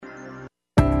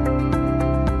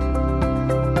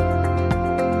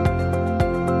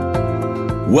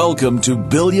Welcome to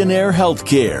Billionaire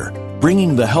Healthcare,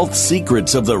 bringing the health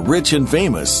secrets of the rich and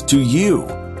famous to you.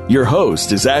 Your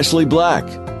host is Ashley Black.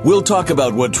 We'll talk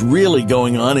about what's really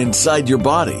going on inside your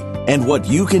body and what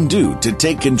you can do to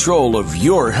take control of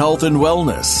your health and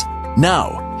wellness.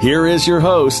 Now, here is your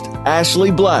host,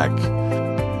 Ashley Black.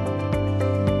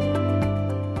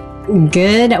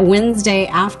 Good Wednesday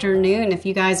afternoon. If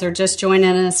you guys are just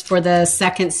joining us for the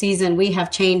second season, we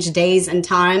have changed days and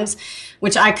times,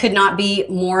 which I could not be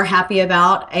more happy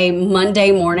about. A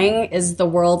Monday morning is the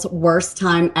world's worst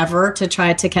time ever to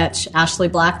try to catch Ashley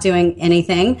Black doing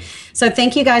anything. So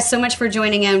thank you guys so much for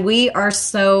joining in. We are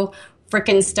so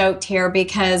freaking stoked here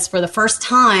because for the first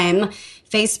time,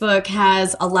 Facebook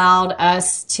has allowed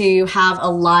us to have a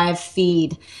live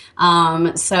feed.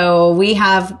 So we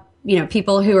have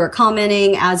people who are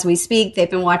commenting as we speak. They've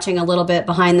been watching a little bit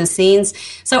behind the scenes.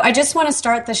 So I just want to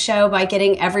start the show by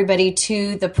getting everybody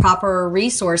to the proper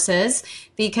resources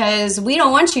because we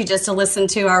don't want you just to listen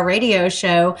to our radio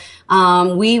show.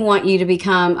 We want you to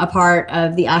become a part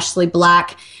of the Ashley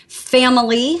Black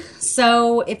family.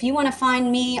 So if you want to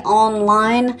find me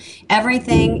online,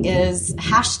 everything is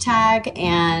hashtag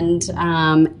and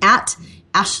at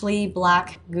Ashley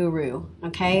Black Guru,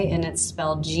 okay? And it's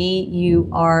spelled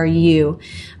Guru.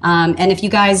 And if you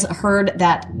guys heard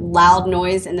that loud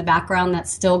noise in the background that's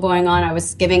still going on, I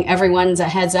was giving everyone a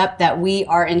heads up that we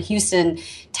are in Houston,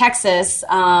 Texas.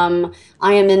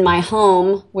 I am in my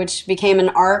home, which became an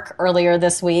ark earlier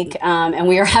this week, and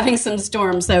we are having some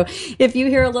storms. So if you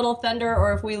hear a little thunder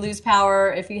or if we lose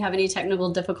power, if you have any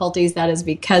technical difficulties, that is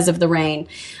because of the rain.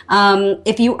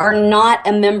 If you are not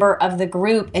a member of the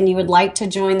group and you would like to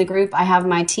join the group, I have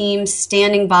my team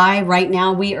standing by right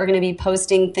now. We are going to be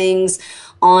posting things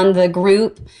on the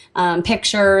group,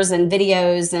 pictures and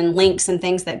videos and links and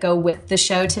things that go with the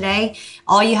show today.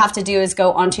 All you have to do is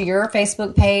go onto your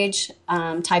Facebook page,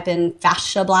 type in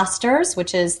Fascia Blasters,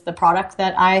 which is the product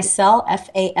that I sell,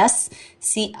 FASCIA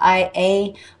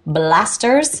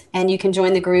Blasters, and you can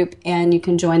join the group and you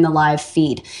can join the live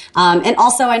feed. And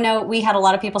also I know we had a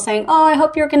lot of people saying, oh, I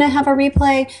hope you're going to have a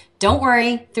replay. Don't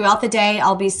worry. Throughout the day,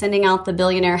 I'll be sending out the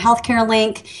Billionaire Healthcare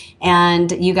link,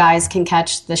 and you guys can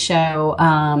catch the show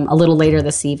a little later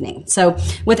this evening. So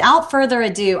without further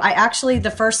ado,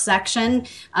 the first section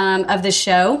of the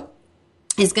show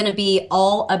is going to be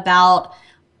all about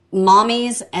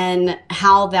mommies and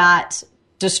how that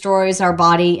destroys our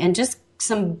body and just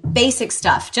some basic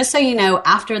stuff. Just so you know,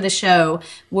 after the show,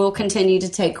 we'll continue to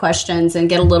take questions and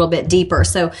get a little bit deeper.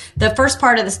 So the first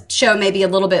part of the show may be a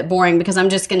little bit boring because I'm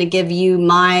just going to give you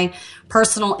my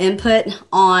personal input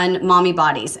on mommy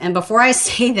bodies. And before I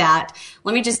say that,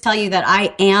 let me just tell you that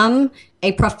I am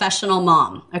a professional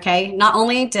mom, okay? Not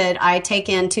only did I take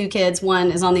in 2 kids,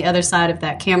 one is on the other side of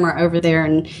that camera over there,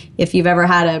 and if you've ever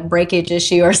had a breakage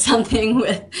issue or something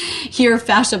with your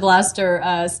fascia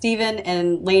blaster, Steven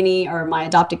and Lainey are my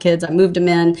adopted kids. I moved them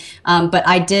in, but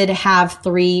I did have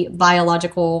 3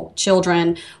 biological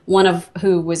children, one of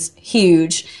who was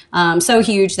huge, so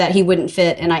huge that he wouldn't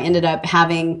fit, and I ended up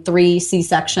having 3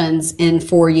 C-sections in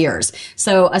 4 years.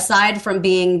 So aside from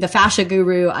being the fascia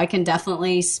guru, I can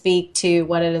definitely speak to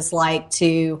what it is like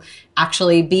to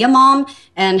actually be a mom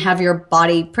and have your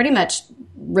body pretty much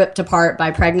ripped apart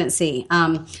by pregnancy.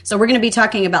 So we're going to be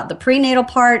talking about the prenatal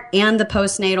part and the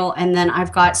postnatal. And then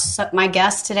I've got my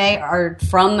guests today are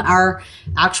from our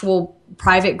actual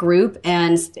private group.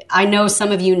 And I know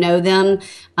some of you know them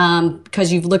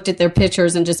because you've looked at their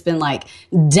pictures and just been like,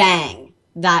 dang.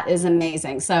 That is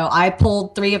amazing. So I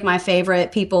pulled 3 of my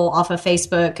favorite people off of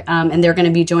Facebook, and they're going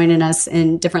to be joining us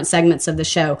in different segments of the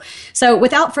show. So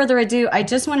without further ado, I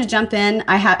just want to jump in.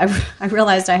 I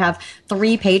realized I have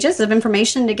 3 pages of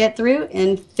information to get through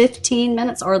in 15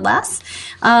 minutes or less.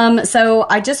 So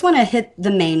I just want to hit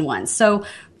the main ones. So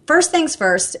first things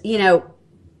first,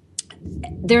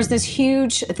 there's this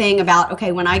huge thing about,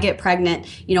 okay, when I get pregnant,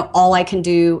 all I can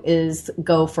do is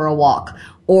go for a walk.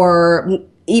 Or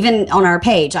even on our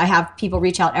page, I have people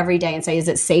reach out every day and say, is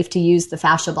it safe to use the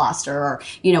fascia blaster? Or,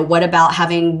 what about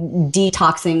having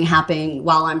detoxing happening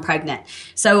while I'm pregnant?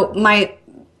 So my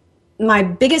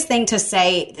biggest thing to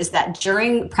say is that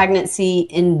during pregnancy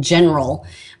in general,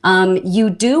 you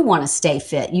do want to stay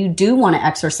fit. You do want to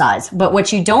exercise. But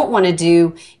what you don't want to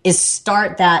do is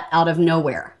start that out of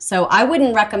nowhere. So I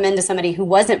wouldn't recommend to somebody who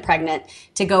wasn't pregnant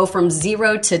to go from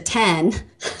 0 to 10,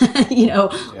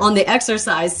 on the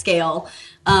exercise scale,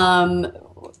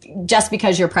 just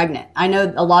because you're pregnant. I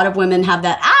know a lot of women have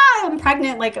that, I'm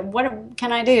pregnant. Like, what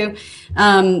can I do?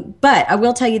 But I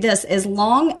will tell you this, as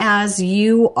long as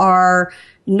you are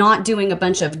not doing a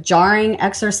bunch of jarring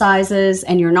exercises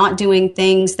and you're not doing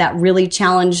things that really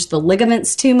challenge the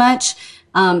ligaments too much,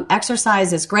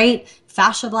 exercise is great.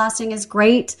 Fascia blasting is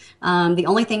great. The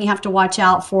only thing you have to watch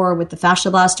out for with the fascia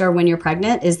blaster when you're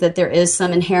pregnant is that there is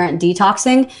some inherent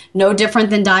detoxing, no different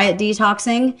than diet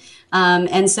detoxing.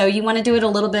 And so you want to do it a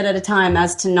little bit at a time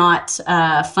as to not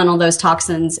funnel those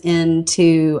toxins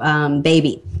into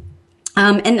baby.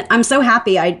 And I'm so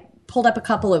happy. I pulled up a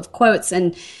couple of quotes,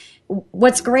 and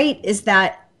what's great is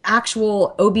that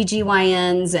actual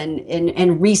OBGYNs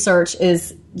and research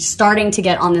is starting to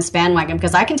get on this bandwagon,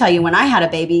 because I can tell you when I had a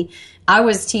baby, I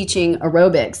was teaching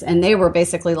aerobics and they were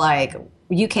basically like,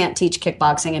 you can't teach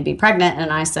kickboxing and be pregnant.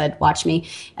 And I said, watch me.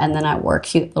 And then I wore a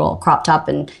cute little crop top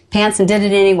and pants and did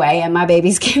it anyway. And my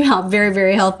babies came out very,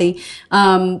 very healthy.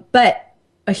 But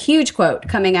a huge quote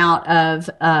coming out of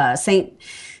St.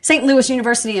 Louis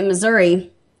University in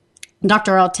Missouri,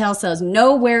 Dr. Altell says,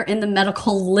 nowhere in the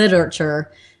medical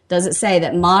literature does it say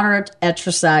that moderate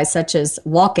exercise such as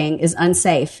walking is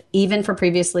unsafe, even for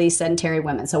previously sedentary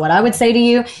women. So what I would say to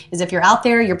you is, if you're out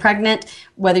there, you're pregnant,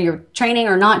 whether you're training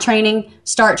or not training,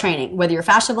 start training. Whether you're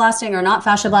fascia blasting or not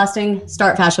fascia blasting,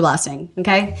 start fascia blasting,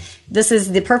 okay? This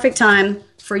is the perfect time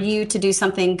for you to do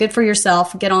something good for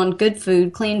yourself, get on good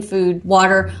food, clean food,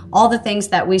 water, all the things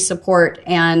that we support.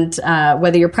 And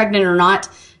whether you're pregnant or not,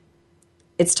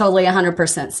 it's totally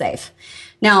 100% safe.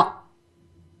 Now,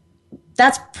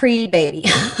 that's pre-baby.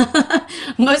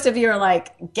 Most of you are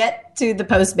like, get to the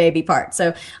post-baby part.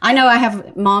 So I know I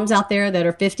have moms out there that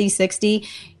are 50, 60.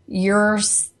 You're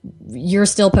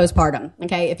still postpartum.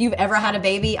 Okay. If you've ever had a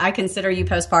baby, I consider you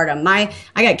postpartum.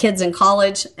 I got kids in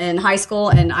college and high school,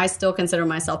 and I still consider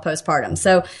myself postpartum.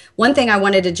 So one thing I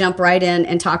wanted to jump right in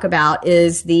and talk about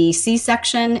is the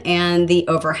C-section and the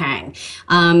overhang.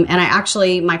 And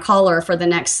my caller for the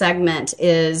next segment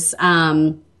is,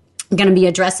 going to be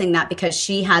addressing that because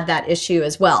she had that issue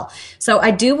as well. So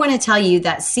I do want to tell you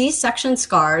that C-section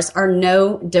scars are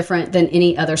no different than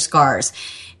any other scars.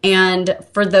 And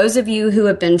for those of you who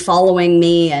have been following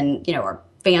me and, are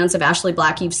fans of Ashley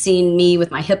Black, you've seen me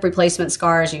with my hip replacement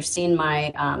scars. You've seen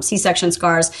my C-section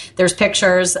scars. There's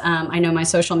pictures. I know my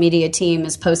social media team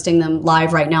is posting them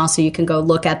live right now, so you can go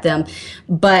look at them.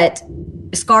 But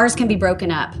scars can be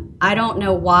broken up. I don't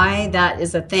know why that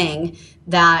is a thing,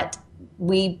 that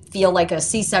we feel like a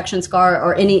C-section scar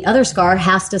or any other scar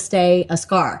has to stay a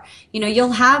scar.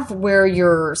 You'll have where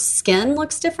your skin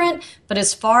looks different, but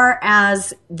as far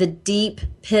as the deep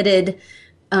pitted,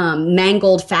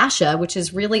 mangled fascia, which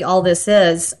is really all this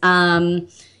is,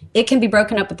 it can be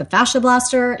broken up with the fascia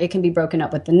blaster, it can be broken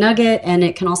up with the nugget, and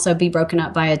it can also be broken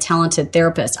up by a talented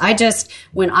therapist.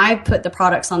 When I put the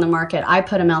products on the market, I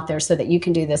put them out there so that you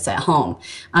can do this at home.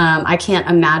 I can't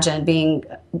imagine being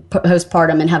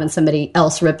postpartum and having somebody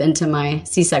else rip into my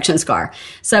C-section scar.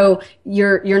 So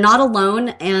you're not alone,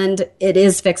 and it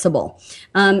is fixable.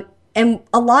 And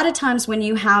a lot of times when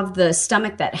you have the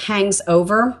stomach that hangs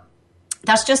over,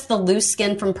 that's just the loose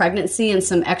skin from pregnancy and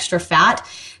some extra fat.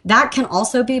 That can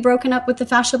also be broken up with the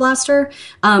fascia blaster.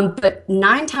 But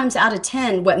 9 times out of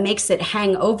 10, what makes it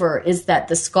hang over is that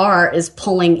the scar is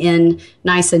pulling in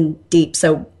nice and deep.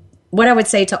 So what I would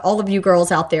say to all of you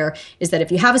girls out there is that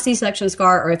if you have a C-section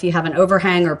scar or if you have an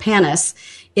overhang or pannus,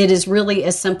 it is really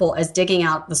as simple as digging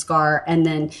out the scar and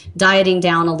then dieting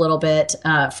down a little bit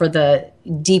for the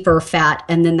deeper fat.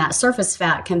 And then that surface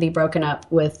fat can be broken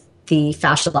up with the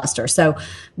fascia blaster. So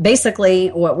basically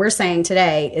what we're saying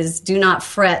today is, do not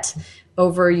fret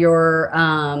over your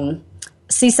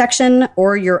C-section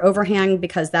or your overhang,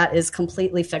 because that is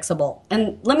completely fixable.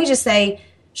 And let me just say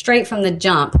straight from the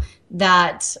jump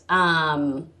that,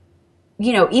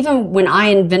 even when I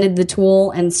invented the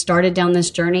tool and started down this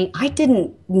journey, I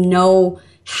didn't know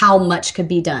how much could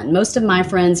be done. Most of my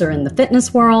friends are in the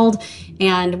fitness world,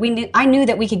 and I knew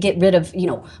that we could get rid of,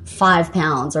 5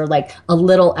 pounds or like a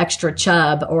little extra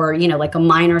chub or, like a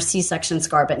minor C-section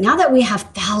scar. But now that we have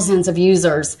thousands of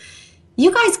users,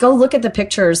 you guys go look at the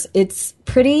pictures. It's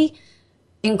pretty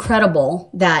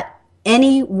incredible that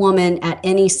any woman at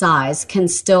any size can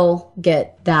still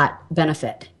get that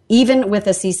benefit, even with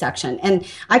a C-section. And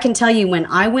I can tell you, when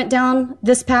I went down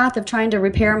this path of trying to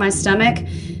repair my stomach,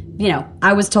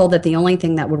 I was told that the only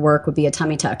thing that would work would be a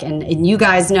tummy tuck. And you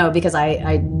guys know, because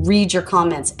I read your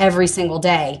comments every single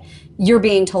day, you're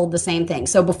being told the same thing.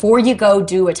 So before you go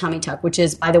do a tummy tuck, which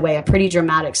is, by the way, a pretty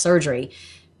dramatic surgery,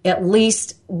 at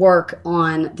least work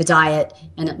on the diet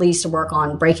and at least work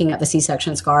on breaking up the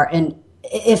C-section scar. And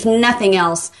if nothing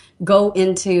else, go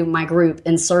into my group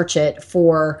and search it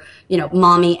for,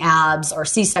 mommy abs or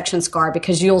C-section scar,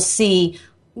 because you'll see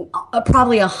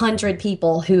probably 100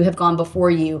 people who have gone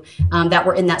before you that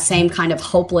were in that same kind of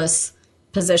hopeless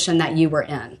position that you were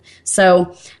in.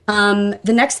 So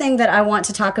the next thing that I want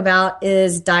to talk about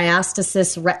is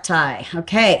diastasis recti.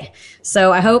 Okay,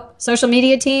 so I hope, social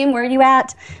media team, where are you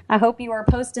at? I hope you are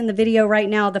posting the video right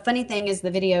now. The funny thing is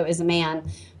the video is a man.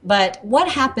 But what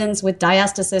happens with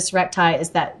diastasis recti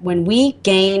is that when we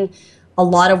gain a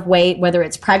lot of weight, whether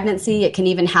it's pregnancy, it can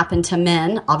even happen to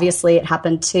men. Obviously, it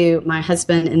happened to my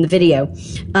husband in the video.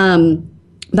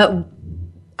 But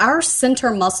our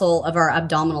center muscle of our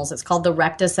abdominals, it's called the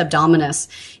rectus abdominis.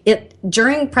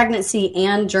 During pregnancy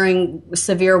and during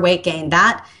severe weight gain,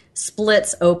 that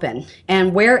splits open.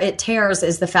 And where it tears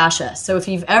is the fascia. So if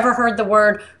you've ever heard the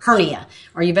word hernia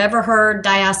or you've ever heard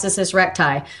diastasis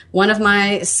recti, one of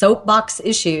my soapbox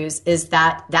issues is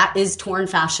that is torn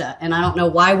fascia. And I don't know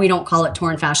why we don't call it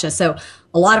torn fascia. So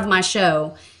a lot of my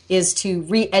show is to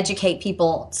re-educate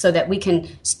people so that we can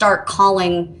start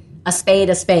calling a spade,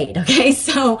 okay?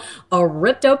 So a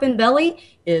ripped open belly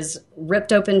is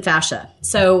ripped open fascia.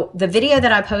 So the video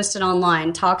that I posted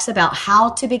online talks about how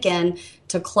to begin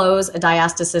to close a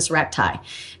diastasis recti.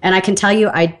 And I can tell you,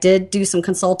 I did do some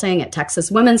consulting at Texas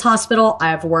Women's Hospital.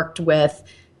 I've worked with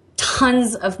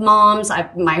tons of moms,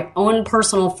 my own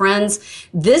personal friends.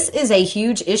 This is a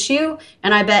huge issue,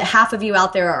 and I bet half of you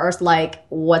out there are like,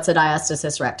 what's a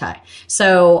diastasis recti?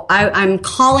 So I'm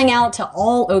calling out to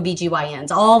all OBGYNs,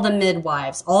 all the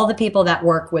midwives, all the people that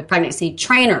work with pregnancy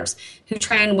trainers who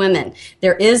train women.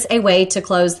 There is a way to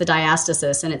close the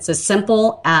diastasis, and it's as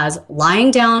simple as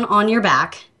lying down on your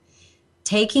back,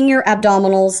 taking your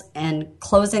abdominals and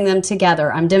closing them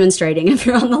together. I'm demonstrating if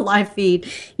you're on the live feed.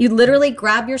 You literally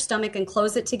grab your stomach and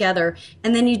close it together,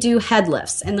 and then you do head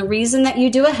lifts. And the reason that you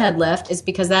do a head lift is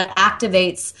because that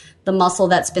activates the muscle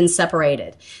that's been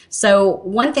separated. So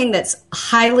one thing that's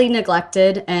highly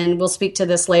neglected, and we'll speak to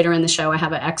this later in the show, I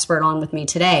have an expert on with me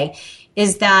today,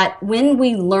 is that when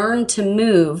we learn to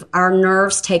move, our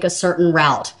nerves take a certain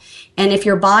route. And if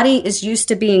your body is used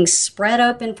to being spread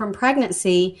open from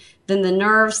pregnancy, then the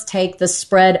nerves take the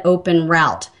spread open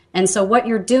route. And so what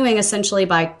you're doing essentially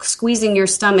by squeezing your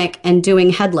stomach and doing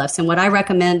head lifts, and what I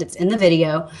recommend, it's in the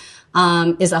video,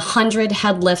 is 100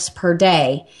 head lifts per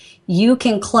day. You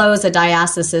can close a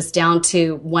diastasis down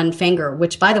to one finger,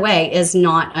 which, by the way, is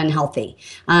not unhealthy.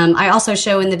 I also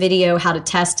show in the video how to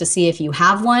test to see if you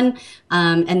have one,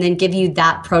 and then give you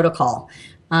that protocol.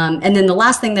 And then the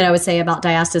last thing that I would say about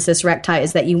diastasis recti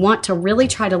is that you want to really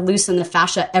try to loosen the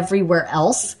fascia everywhere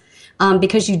else,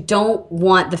 because you don't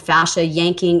want the fascia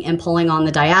yanking and pulling on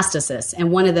the diastasis.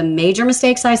 And one of the major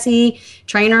mistakes I see,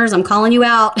 trainers, I'm calling you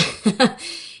out,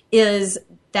 is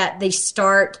that they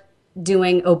start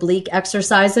doing oblique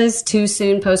exercises too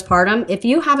soon postpartum. If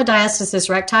you have a diastasis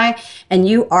recti and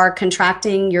you are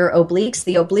contracting your obliques,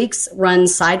 the obliques run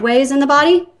sideways in the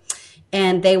body,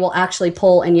 and they will actually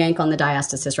pull and yank on the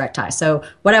diastasis recti. So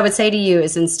what I would say to you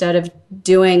is, instead of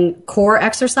doing core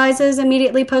exercises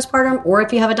immediately postpartum, or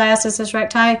if you have a diastasis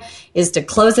recti, is to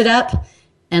close it up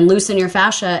and loosen your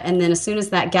fascia. And then as soon as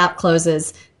that gap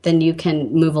closes, then you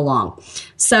can move along.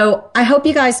 So I hope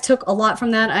you guys took a lot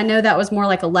from that. I know that was more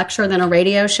like a lecture than a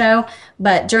radio show,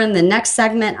 but during the next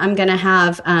segment, I'm going to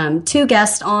have 2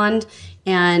 guests on,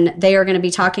 and they are going to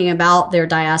be talking about their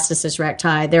diastasis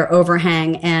recti, their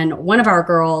overhang. And one of our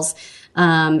girls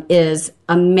is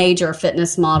a major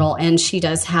fitness model, and she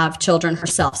does have children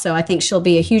herself. So I think she'll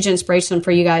be a huge inspiration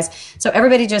for you guys. So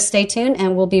everybody just stay tuned,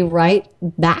 and we'll be right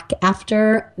back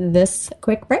after this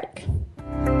quick break.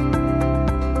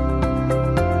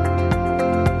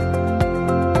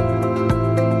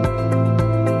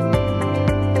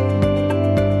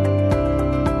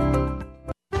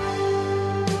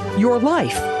 Your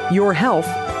life, your health,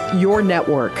 your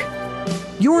network.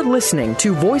 You're listening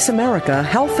to Voice America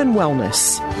Health and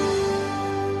Wellness.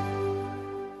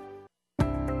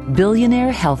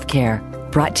 Billionaire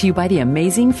Healthcare, brought to you by the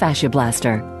amazing Fascia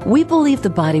Blaster. We believe the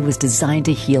body was designed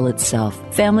to heal itself.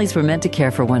 Families were meant to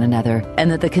care for one another, and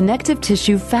that the connective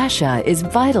tissue fascia is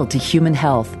vital to human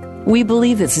health. We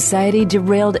believe that society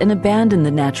derailed and abandoned the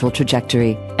natural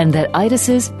trajectory, and that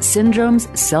itises, syndromes,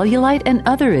 cellulite, and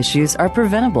other issues are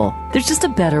preventable. There's just a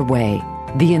better way.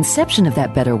 The inception of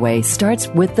that better way starts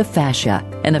with the fascia,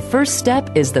 and the first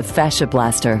step is the Fascia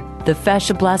Blaster. The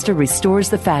Fascia Blaster restores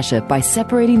the fascia by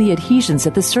separating the adhesions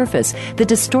at the surface that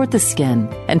distort the skin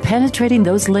and penetrating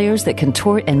those layers that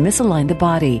contort and misalign the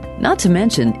body. Not to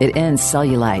mention, it ends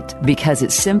cellulite because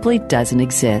it simply doesn't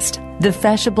exist. The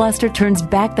Fascia Blaster turns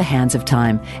back the hands of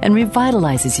time and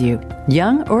revitalizes you.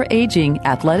 Young or aging,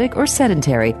 athletic or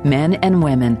sedentary, men and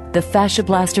women, the Fascia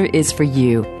Blaster is for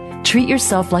you. Treat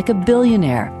yourself like a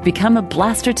billionaire. Become a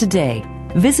blaster today.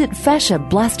 Visit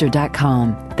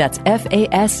fasciablaster.com. That's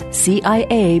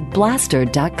FASCIA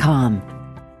blaster.com.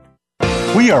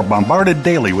 We are bombarded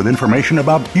daily with information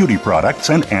about beauty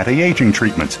products and anti-aging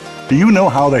treatments. Do you know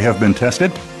how they have been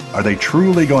tested? Are they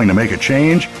truly going to make a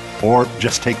change, or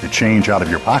just take the change out of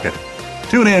your pocket?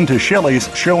 Tune in to Shelley's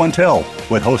Show and Tell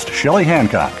with host Shelley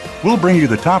Hancock. We'll bring you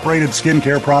the top-rated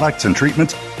skincare products and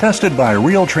treatments tested by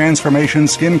Real Transformation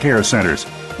Skincare Centers.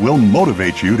 We'll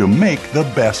motivate you to make the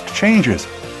best changes.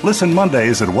 Listen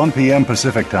Mondays at 1 p.m.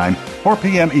 Pacific Time, 4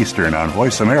 p.m. Eastern on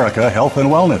Voice America Health and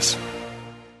Wellness.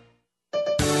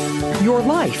 Your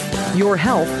life, your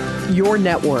health, your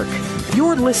network.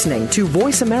 You're listening to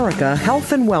Voice America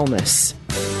Health and Wellness.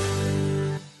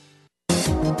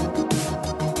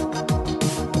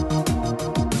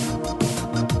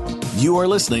 You are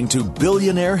listening to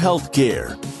Billionaire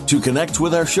Healthcare. To connect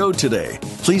with our show today,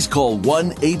 please call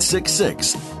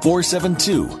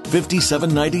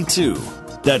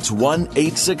 1-866-472-5792. That's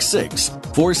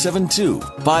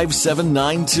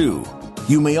 1-866-472-5792.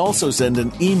 You may also send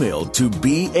an email to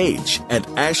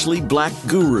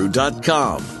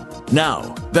bh@ashleyblackguru.com.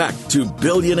 Now, back to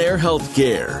Billionaire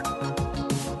Healthcare.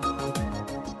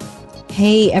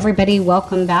 Hey, everybody,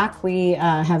 welcome back. We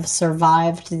have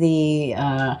survived the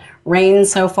rain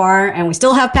so far, and we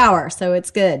still have power, so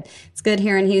it's good. It's good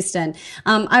here in Houston.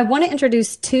 I want to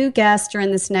introduce two guests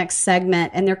during this next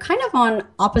segment, and they're kind of on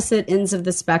opposite ends of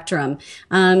the spectrum.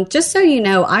 Just so you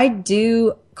know, I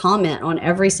do comment on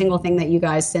every single thing that you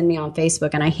guys send me on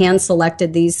Facebook, and I hand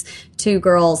selected these two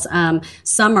girls.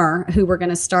 Summer, who we're going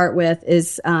to start with,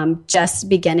 is just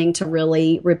beginning to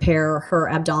really repair her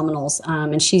abdominals,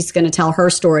 and she's going to tell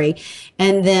her story.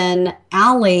 And then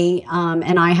Allie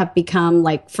and I have become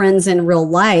like friends in real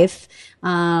life,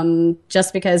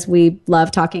 just because we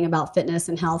love talking about fitness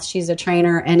and health. She's a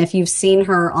trainer, and if you've seen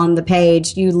her on the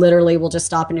page, you literally will just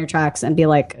stop in your tracks and be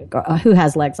like, who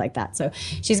has legs like that? So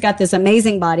she's got this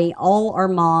amazing body. All are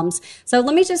moms. So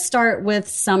let me just start with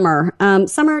Summer.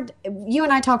 Summer, you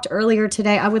and I talked earlier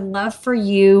today. I would love for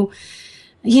you,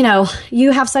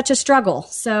 you have such a struggle.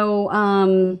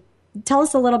 So tell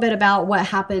us a little bit about what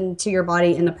happened to your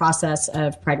body in the process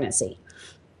of pregnancies.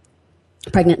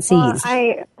 Well,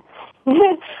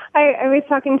 I was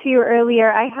talking to you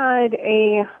earlier. I had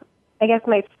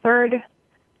my third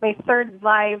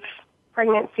live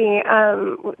pregnancy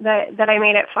that I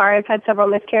made it far. I've had several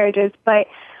miscarriages, but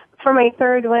for my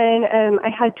third one, I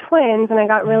had twins, and I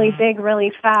got really big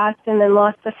really fast, and then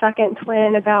lost the second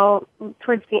twin about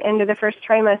towards the end of the first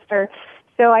trimester.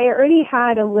 So I already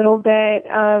had a little bit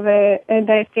of a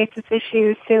diastasis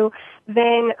issue. So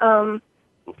then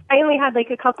I only had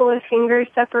like a couple of fingers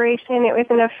separation. It was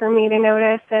enough for me to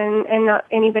notice and not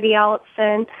anybody else.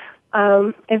 And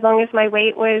as long as my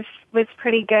weight was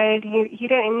pretty good, you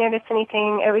didn't notice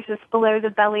anything. It was just below the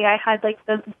belly. I had like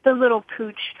the little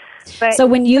pooch. So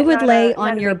when you would lay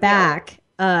on your back,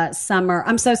 Summer,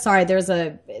 I'm so sorry.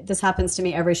 This happens to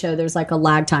me every show. There's like a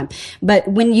lag time. But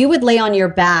when you would lay on your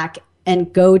back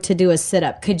and go to do a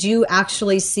sit-up, could you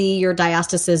actually see your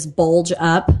diastasis bulge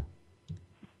up?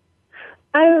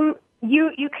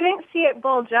 You couldn't see it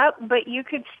bulge up, but you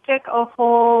could stick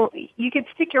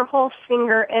your whole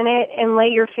finger in it and lay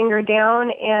your finger down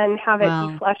and have it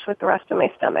be flush with the rest of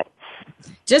my stomach.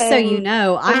 Just so you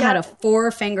know, I had a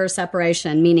 4-finger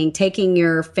separation, meaning taking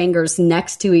your fingers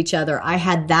next to each other. I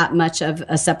had that much of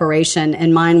a separation,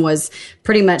 and mine was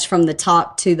pretty much from the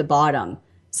top to the bottom.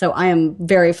 So I am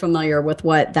very familiar with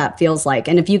what that feels like.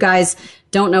 And if you guys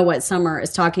don't know what Summer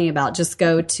is talking about, just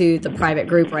go to the private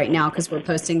group right now, because we're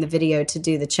posting the video to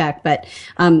do the check. But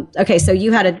okay, so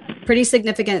you had a pretty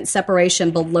significant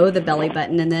separation below the belly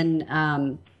button, and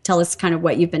then tell us kind of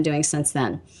what you've been doing since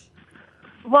then.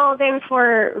 Well, then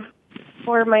for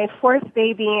my fourth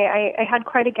baby, I had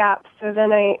quite a gap. So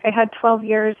then I had 12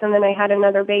 years, and then I had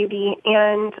another baby.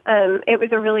 And it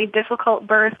was a really difficult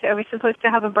birth. I was supposed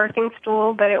to have a birthing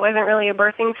stool, but it wasn't really a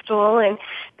birthing stool. And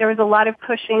there was a lot of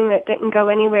pushing that didn't go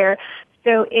anywhere.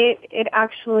 So it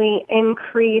actually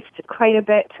increased quite a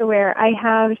bit to where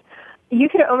you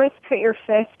could almost put your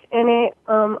fist in it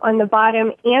on the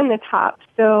bottom and the top.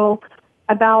 So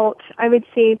about, I would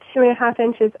say, 2.5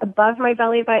 inches above my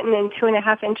belly button and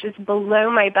 2.5 inches below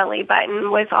my belly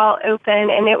button was all open,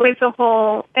 and it was a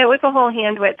whole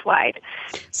hand width wide.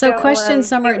 So question,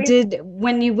 Summer,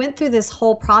 when you went through this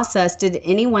whole process, did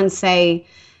anyone say,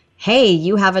 hey,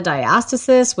 you have a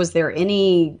diastasis? Was there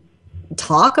any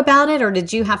talk about it, or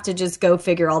did you have to just go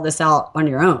figure all this out on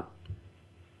your own?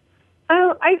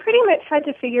 I pretty much had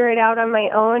to figure it out on my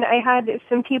own. I had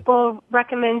some people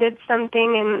recommended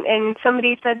something, and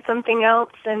somebody said something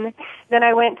else, and then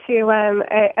I went to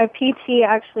a PT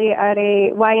actually at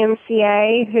a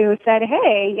YMCA who said,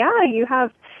 hey, yeah, you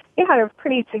had a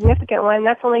pretty significant one.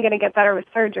 That's only going to get better with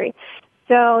surgery.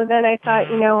 So then I thought,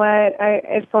 you know what,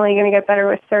 it's only going to get better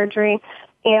with surgery.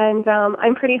 And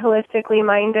I'm pretty holistically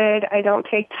minded. I don't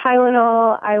take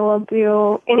Tylenol. I will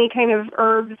do any kind of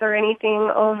herbs or anything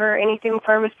over anything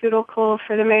pharmaceutical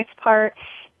for the most part.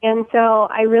 And so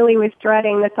I really was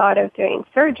dreading the thought of doing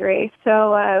surgery.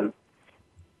 So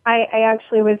I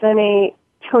actually was in a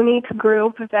Tonique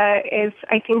group that is,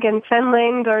 I think, in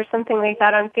Finland or something like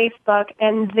that on Facebook,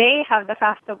 and they have the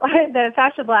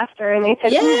fascia blaster, and they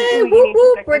said, "Yeah, whoop,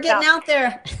 whoop, we're getting out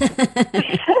there."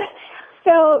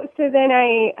 So then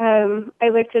I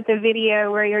looked at the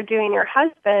video where you're doing your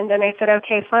husband, and I said,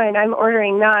 okay, fine, I'm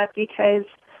ordering that because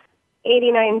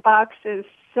 $89 is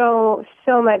so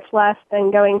much less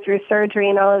than going through surgery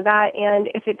and all of that. And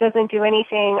if it doesn't do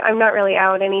anything, I'm not really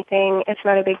out anything. It's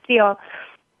not a big deal.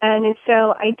 And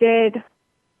so I did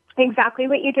exactly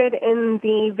what you did in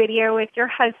the video with your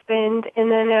husband,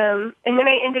 and then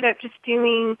I ended up just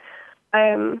doing.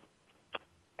 I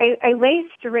lay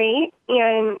straight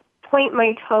and point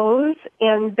my toes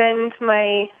and bend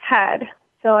my head.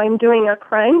 So I'm doing a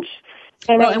crunch.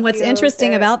 And what's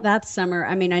interesting about that, Summer,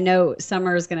 I mean, I know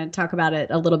Summer is going to talk about it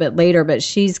a little bit later, but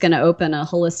she's going to open a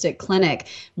holistic clinic.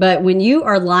 But when you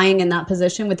are lying in that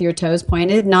position with your toes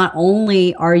pointed, not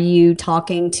only are you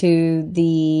talking to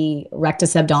the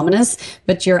rectus abdominis,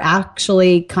 but you're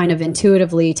actually kind of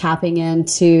intuitively tapping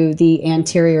into the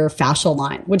anterior fascial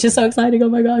line, which is so exciting. Oh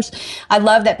my gosh. I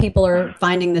love that people are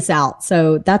finding this out.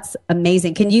 So that's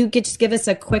amazing. Can you just give us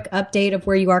a quick update of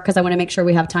where you are? Because I want to make sure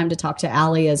we have time to talk to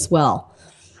Allie as well.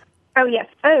 Oh, yes.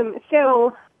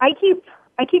 So I keep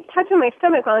touching my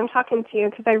stomach while I'm talking to you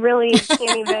because I really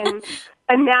can't even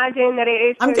imagine that it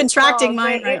is. I'm contracting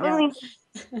mine right now.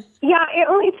 Yeah, it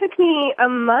only took me a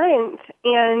month,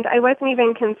 and I wasn't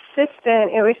even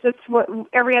consistent. It was just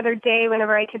every other day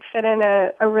whenever I could fit in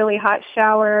a really hot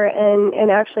shower and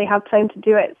actually have time to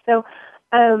do it. So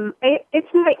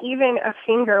it's not even a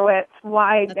finger width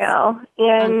wide now,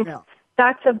 and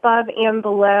that's above and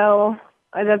below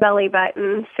the belly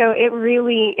button. So it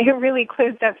really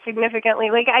closed up significantly.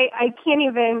 Like I can't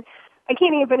even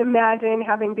imagine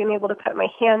having been able to put my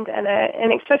hand in it,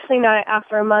 and especially not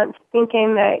after a month,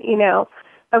 thinking that, you know,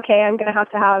 okay, I'm going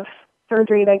to have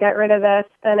surgery to get rid of this,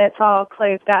 then it's all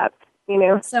closed up, you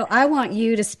know. So I want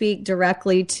you to speak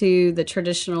directly to the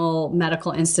traditional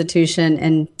medical institution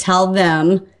and tell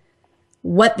them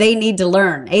what they need to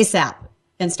learn ASAP.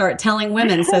 And start telling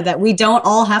women so that we don't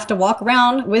all have to walk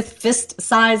around with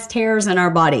fist-sized tears in our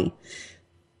body.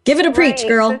 Give it a preach,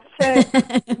 girl. It's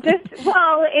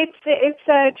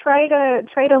try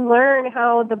to learn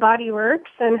how the body works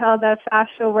and how the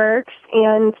fascia works,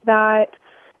 and that,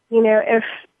 you know, if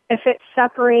it's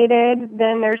separated,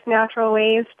 then there's natural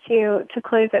ways to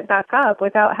close it back up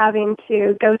without having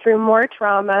to go through more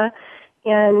trauma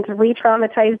and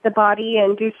re-traumatize the body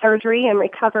and do surgery and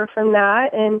recover from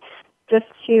that. And just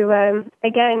to,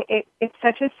 again, it's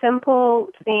such a simple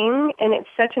thing, and it's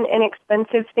such an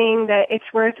inexpensive thing that it's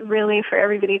worth really for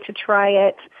everybody to try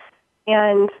it.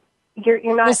 And you're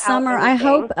not. Well, Summer, I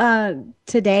hope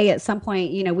today at some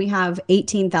point, you know, we have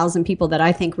 18,000 people that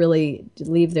I think really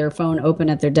leave their phone open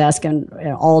at their desk and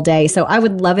all day. So I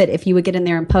would love it if you would get in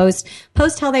there and post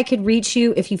how they could reach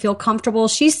you if you feel comfortable.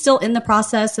 She's still in the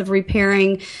process of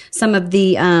repairing some of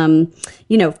the,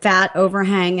 fat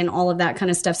overhang and all of that kind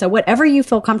of stuff. So whatever you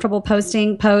feel comfortable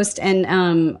posting, post,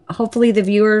 and hopefully the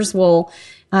viewers will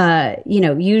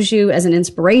use you as an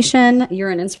inspiration. You're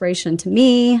an inspiration to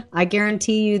me. I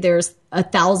guarantee you there's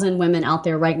 1,000 women out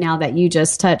there right now that you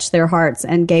just touched their hearts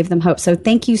and gave them hope. So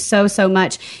thank you so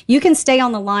much. You can stay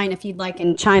on the line if you'd like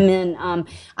and chime in.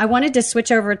 I wanted to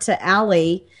switch over to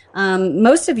Allie.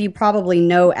 Most of you probably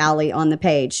know Allie on the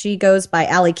page. She goes by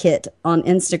Allie Kit on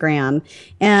Instagram.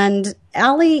 And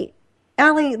Allie,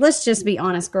 let's just be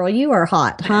honest, girl. You are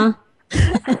hot, huh?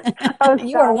 Oh,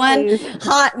 you are one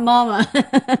hot mama.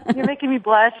 You're making me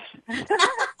blush.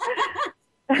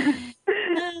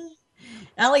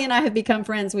 Allie and I have become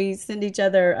friends. We send each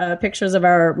other pictures of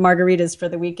our margaritas for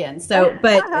the weekend. So,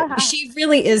 but she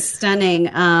really is stunning.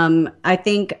 I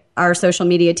think our social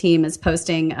media team is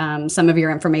posting some of your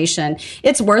information.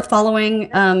 It's worth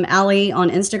following Allie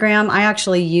on Instagram. I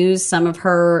actually use some of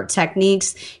her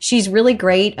techniques. She's really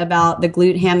great about the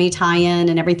glute hammy tie-in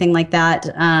and everything like that.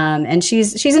 And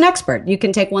she's an expert. You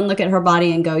can take one look at her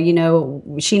body and go,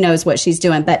 she knows what she's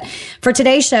doing. But for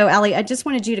today's show, Allie, I just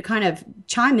wanted you to kind of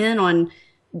chime in on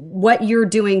what you're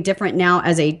doing different now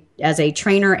as a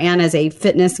trainer and as a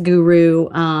fitness guru,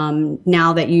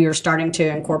 now that you're starting to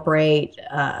incorporate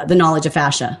the knowledge of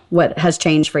fascia. What has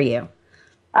changed for you?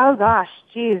 Oh, gosh,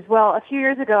 geez. Well, a few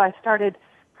years ago, I started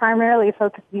primarily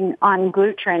focusing on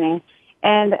glute training.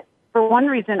 And for one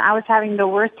reason, I was having the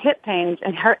worst hip pains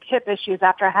and hip issues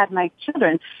after I had my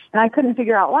children. And I couldn't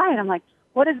figure out why. And I'm like,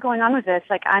 what is going on with this?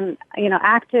 Like, I'm,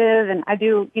 active and I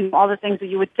do, all the things that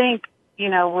you would think,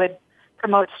 would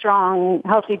promote strong,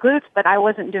 healthy glutes, but I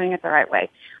wasn't doing it the right way.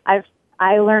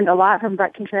 I learned a lot from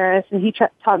Brett Contreras, and he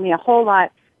taught me a whole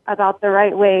lot about the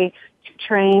right way to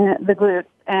train the glutes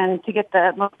and to get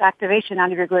the most activation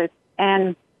out of your glutes.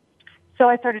 And so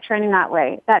I started training that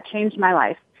way. That changed my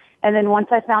life. And then once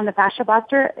I found the fascia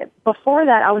blaster, before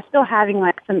that, I was still having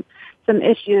like some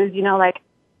issues, like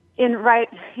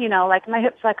my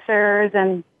hip flexors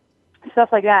and stuff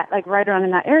like that, like right around in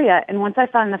that area. And once I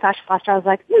found the fascia blaster, I was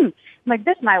like,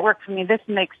 this might work for me. This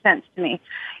makes sense to me.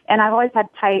 And I've always had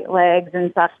tight legs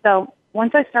and stuff. So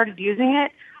once I started using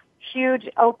it,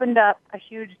 opened up a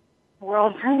huge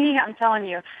world for me. I'm telling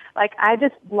you, like, I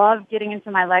just love getting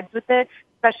into my legs with it,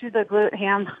 especially the glute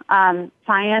ham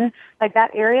tie-in. Like,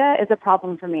 that area is a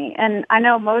problem for me. And I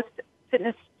know most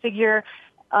fitness figure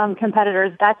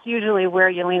competitors, that's usually where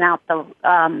you lean out the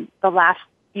last,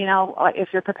 if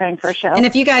you're preparing for a show. And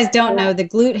if you guys don't know, the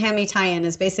glute hammy tie-in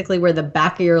is basically where the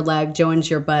back of your leg joins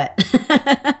your butt.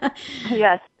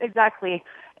 Yes, exactly.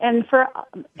 And for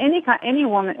any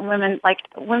women, like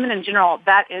women in general,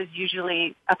 that is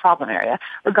usually a problem area,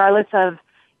 regardless of,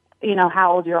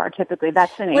 how old you are typically.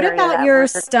 That's an area. What about your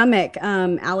stomach,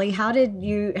 Allie? How did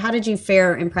you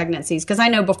fare in pregnancies? Because I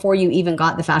know before you even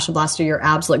got the fascia blaster, your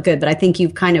abs look good, but I think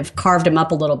you've kind of carved them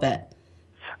up a little bit.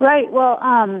 Right. Well,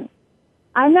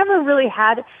 I never really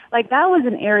had, like, that was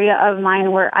an area of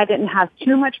mine where I didn't have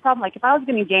too much problem. Like, if I was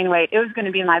going to gain weight, it was going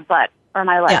to be my butt or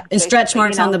my legs. Yeah, and stretch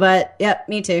marks on the butt. Yep,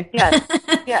 me too. Yes.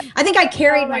 Yeah. I think I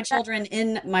carried my children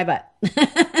in my butt.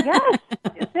 Yes.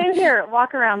 Same here.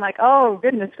 Walk around like, oh,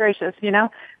 goodness gracious,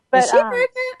 But, is she pregnant?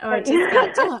 Or just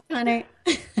got talk, honey?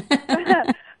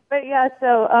 But yeah,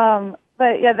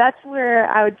 that's where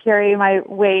I would carry my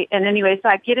weight. And anyway, so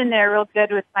I get in there real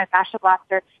good with my fascia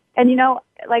blaster. And,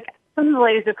 like, some of the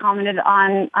ladies have commented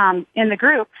on in the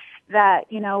group that,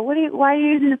 why are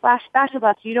you using the fascia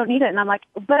blaster? You don't need it. And I'm like,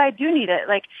 but I do need it.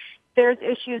 Like, there's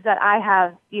issues that I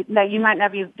have that you might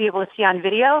not be able to see on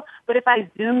video, but if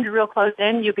I zoomed real close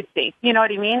in, you could see. You know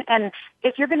what I mean? And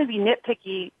if you're going to be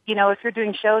nitpicky, if you're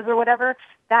doing shows or whatever,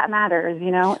 that matters,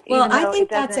 Well, I think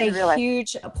that's a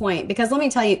huge point, because let me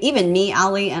tell you, even me,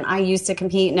 Allie, and I used to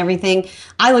compete and everything,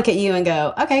 I look at you and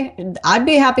go, okay, I'd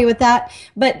be happy with that.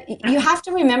 But you have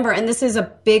to remember, and this is a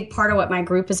big part of what my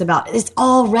group is about, it's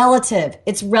all relative.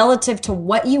 It's relative to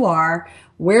what you are,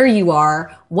 where you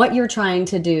are, what you're trying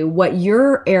to do, what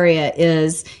your area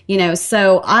is,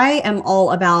 so I am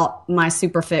all about my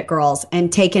super fit girls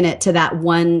and taking it to that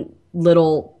one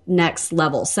little next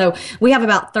level. So we have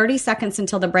about 30 seconds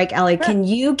until the break. Allie, sure. Can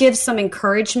you give some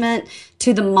encouragement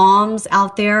to the moms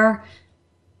out there?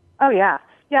 Oh, yeah.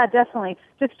 Yeah, definitely.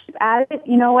 Just keep at it.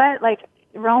 You know what? Like,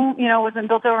 Rome, wasn't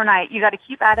built overnight. You got to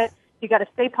keep at it. You got to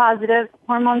stay positive.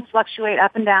 Hormones fluctuate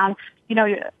up and down.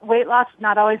 Weight loss is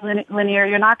not always linear.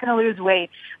 You're not going to lose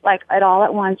weight like at all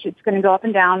at once. It's going to go up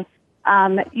and down.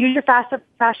 Use your fascia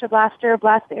blaster,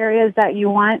 blast the areas that you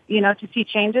want, to see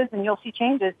changes, and you'll see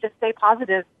changes. Just stay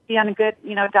positive. Be on a good,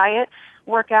 diet,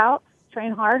 work out,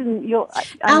 train hard, and you'll.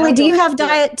 Allie, do you have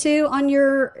diet too on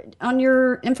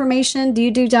your information? Do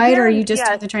you do diet, or are you just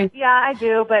do the train? Yeah, I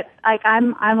do, but like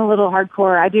I'm a little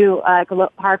hardcore. I do like a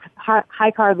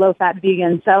high carb, low fat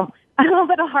vegan, so I'm a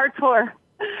little hardcore.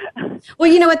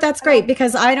 Well, you know what? That's great,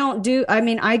 because I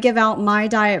give out my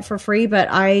diet for free, but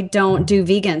I don't do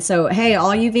vegan. So, hey,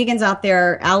 all you vegans out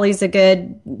there, Allie's a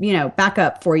good,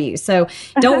 backup for you. So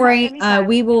don't worry.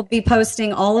 We will be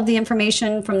posting all of the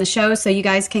information from the show, so you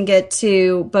guys can get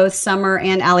to both Summer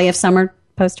and Allie if Summer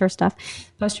post her stuff,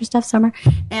 Summer.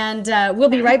 And we'll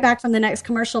be right back from the next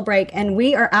commercial break. And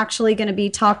we are actually going to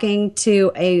be talking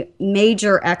to a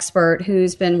major expert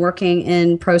who's been working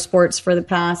in pro sports for the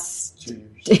past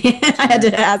I had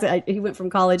to ask. He went from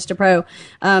college to pro.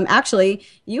 Actually,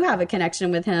 you have a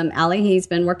connection with him, Allie. He's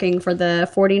been working for the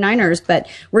 49ers, but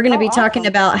we're going to be talking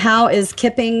about how is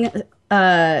kipping,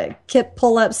 kip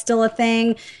pull-up still a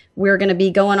thing. We're going to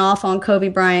be going off on Kobe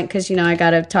Bryant because, I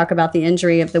got to talk about the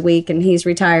injury of the week, and he's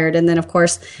retired. And then, of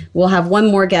course, we'll have one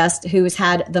more guest who's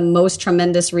had the most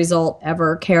tremendous result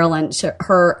ever, Carolyn.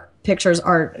 Her pictures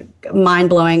are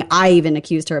mind-blowing. I even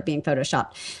accused her of being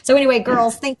photoshopped. So anyway,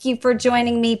 girls, thank you for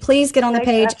joining me. Please get on the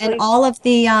page. And all of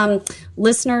the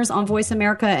listeners on Voice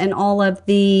America and all of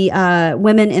the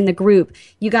women in the group,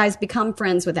 you guys become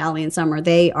friends with Allie and Summer.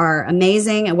 They are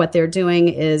amazing, and what they're doing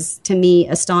is, to me,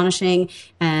 astonishing,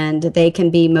 and they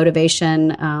can be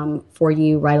motivation for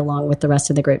you right along with the rest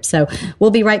of the group. So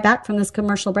we'll be right back from this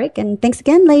commercial break, and thanks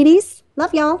again, ladies.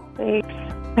 Love y'all. Thanks.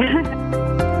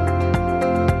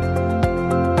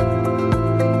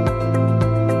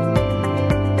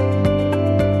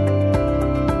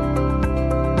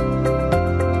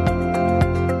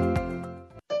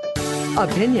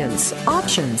 Opinions,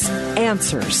 options,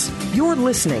 answers. You're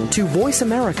listening to Voice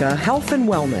America Health and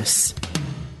Wellness.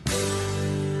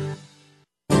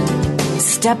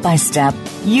 Step by step,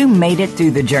 you made it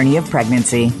through the journey of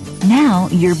pregnancy. Now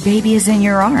your baby is in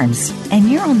your arms, and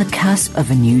you're on the cusp of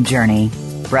a new journey,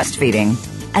 breastfeeding.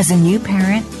 As a new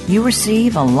parent, you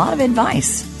receive a lot of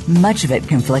advice, much of it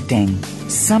conflicting,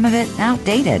 some of it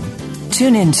outdated.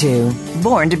 Tune into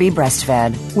Born to be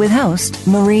Breastfed with host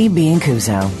Marie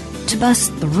Biancuso. To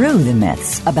bust through the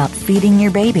myths about feeding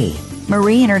your baby,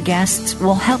 Marie and her guests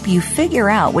will help you figure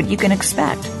out what you can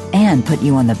expect and put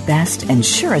you on the best and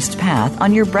surest path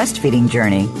on your breastfeeding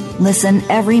journey. Listen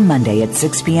every Monday at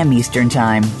 6 p.m. Eastern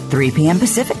Time, 3 p.m.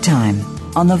 Pacific Time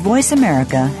on the Voice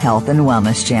America Health and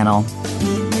Wellness Channel.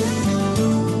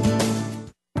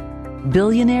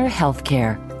 Billionaire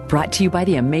Healthcare, brought to you by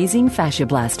the amazing Fascia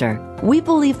Blaster. We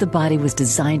believe the body was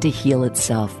designed to heal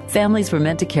itself. Families were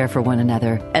meant to care for one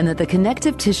another, and that the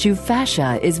connective tissue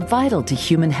fascia is vital to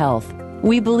human health.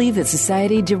 We believe that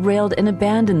society derailed and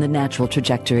abandoned the natural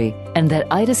trajectory, and that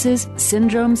itises,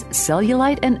 syndromes,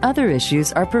 cellulite, and other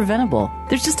issues are preventable.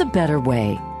 There's just a better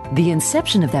way. The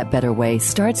inception of that better way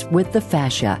starts with the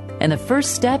fascia, and the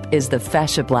first step is the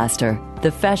Fascia Blaster.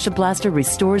 The Fascia Blaster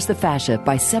restores the fascia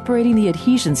by separating the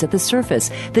adhesions at the surface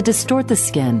that distort the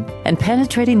skin and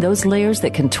penetrating those layers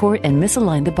that contort and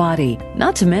misalign the body.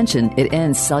 Not to mention, it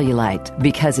ends cellulite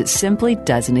because it simply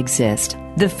doesn't exist.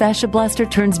 The Fascia Blaster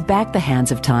turns back the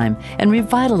hands of time and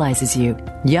revitalizes you.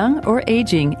 Young or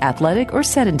aging, athletic or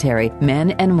sedentary,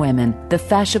 men and women, the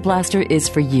Fascia Blaster is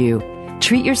for you.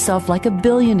 Treat yourself like a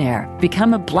billionaire.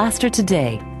 Become a blaster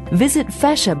today. Visit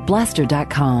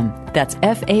fasciablaster.com. That's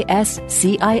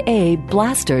FASCIA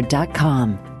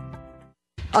blaster.com.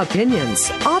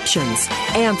 Opinions, options,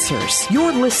 answers.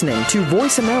 You're listening to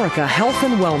Voice America Health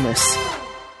and Wellness.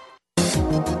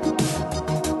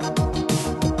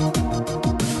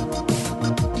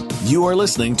 You are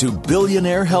listening to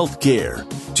Billionaire Healthcare.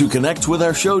 To connect with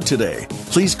our show today,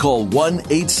 please call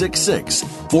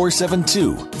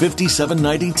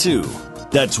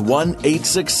 1-866-472-5792. That's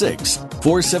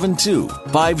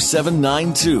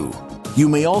 1-866-472-5792. You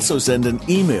may also send an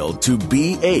email to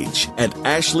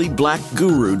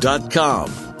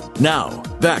bh@ashleyblackguru.com. Now,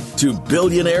 back to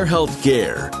Billionaire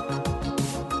Healthcare.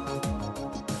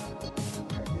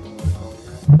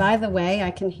 By the way,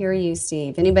 I can hear you,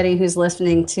 Steve. Anybody who's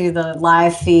listening to the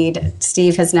live feed,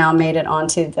 Steve has now made it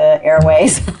onto the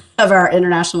airways of our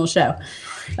international show.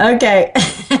 Okay.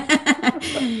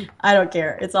 I don't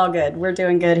care. It's all good. We're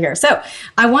doing good here. So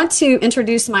I want to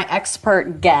introduce my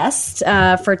expert guest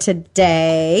for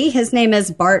today. His name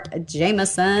is Bart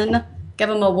Jameson. Give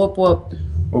him a whoop whoop.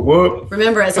 Whoop whoop.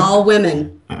 Remember, it's all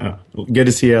women. Good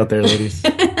to see you out there, ladies.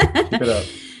 Keep it up.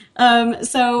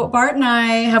 So Bart and I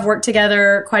have worked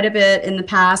together quite a bit in the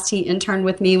past. He interned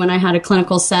with me when I had a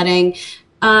clinical setting.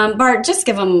 Bart, just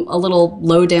give him a little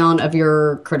lowdown of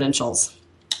your credentials.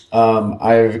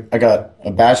 I got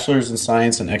a bachelor's in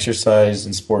science and exercise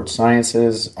and sports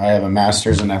sciences. I have a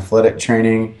master's in athletic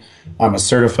training. I'm a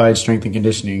certified strength and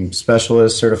conditioning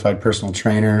specialist, certified personal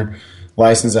trainer,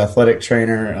 licensed athletic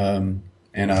trainer,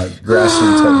 and a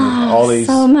grassroots technique. All these,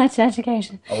 so much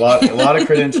education. a lot of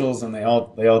credentials, and they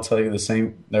all tell you the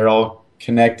same. They're all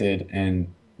connected, and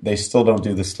they still don't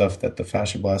do the stuff that the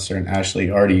Fascia Blaster and Ashley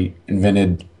already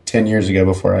invented 10 years ago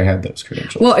before I had those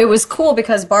credentials. Well, it was cool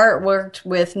because Bart worked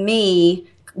with me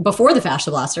before the fascia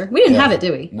blaster. We didn't have it,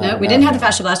 did we? No, we didn't have the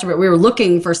fascia blaster, but we were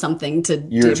looking for something to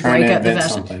break up the fascia.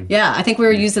 Something. Yeah, I think we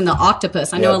were using the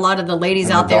octopus. I know a lot of the ladies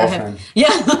out there have. Yeah.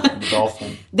 The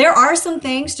dolphin. There are some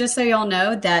things, just so y'all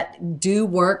know, that do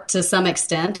work to some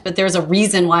extent, but there's a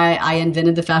reason why I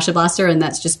invented the fascia blaster, and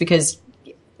that's just because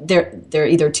they're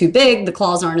either too big, the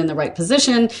claws aren't in the right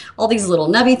position, all these little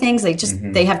nubby things,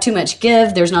 they have too much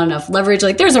give, there's not enough leverage.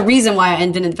 Like, there's a reason why I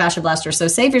invented the fascia blaster. So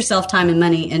save yourself time and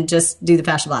money and just do the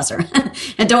fascia blaster.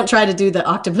 And don't try to do the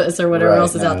octopus or whatever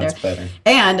else is out there. Better.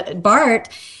 And Bart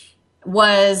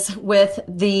was with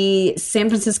the San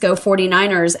Francisco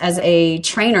 49ers as a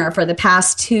trainer for the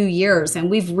past 2 years. And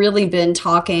we've really been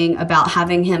talking about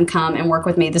having him come and work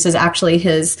with me. This is actually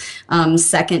his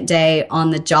second day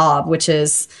on the job, which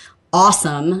is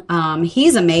awesome.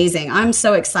 He's amazing. I'm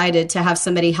so excited to have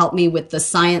somebody help me with the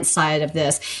science side of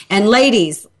this. And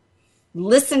ladies,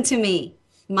 listen to me,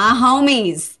 my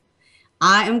homies.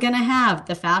 I am going to have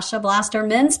the Fascia Blaster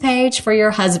men's page for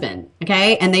your husband,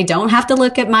 okay? And they don't have to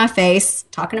look at my face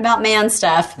talking about man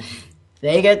stuff.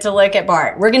 They get to look at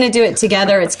Bart. We're going to do it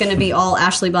together. It's going to be all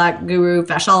Ashley Black Guru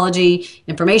fasciology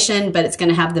information, but it's going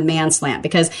to have the man slant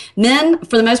because men,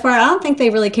 for the most part, I don't think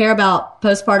they really care about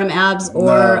postpartum abs or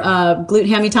glute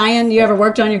hammy tie-in. You ever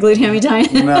worked on your glute hammy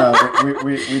tie-in? No,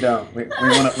 we don't.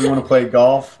 We want to play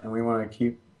golf, and we want to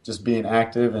keep just being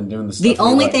active and doing the stuff. The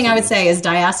only thing I would say is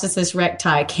diastasis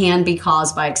recti can be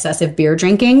caused by excessive beer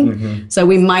drinking. Mm-hmm. So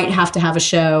we might have to have a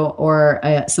show or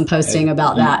some posting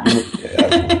about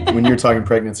that. When you're talking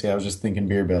pregnancy, I was just thinking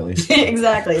beer bellies.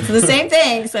 Exactly. It's the same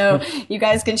thing. So you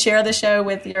guys can share the show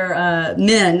with your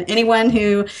men. Anyone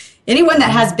that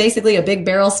has basically a big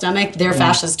barrel stomach, their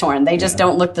fascia's torn. They just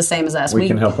don't look the same as us. We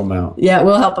can help them out. Yeah,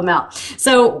 we'll help them out.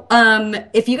 So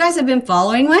if you guys have been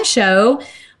following my show,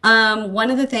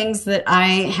 one of the things that I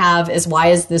have is, why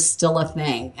is this still a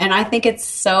thing? And I think it's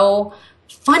so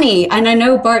funny. And I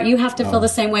know, Bart, you have to feel the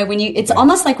same way it's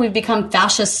almost like we've become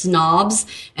fascia snobs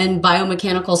and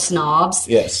biomechanical snobs.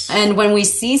 Yes. And when we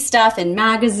see stuff in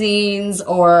magazines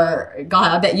or,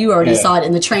 God, I bet you already saw it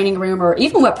in the training room, or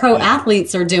even what pro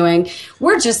athletes are doing,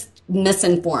 we're just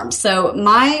misinformed. So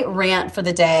my rant for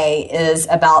the day is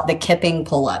about the kipping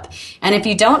pull-up. And if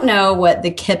you don't know what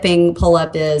the kipping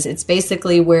pull-up is, it's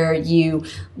basically where you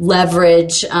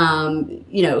leverage,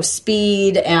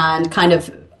 speed and kind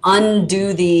of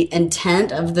undo the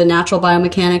intent of the natural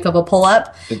biomechanic of a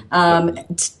pull-up.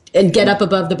 And get up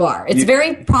above the bar. It's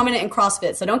very prominent in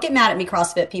CrossFit. So don't get mad at me,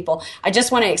 CrossFit people. I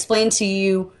just want to explain to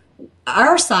you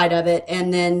our side of it,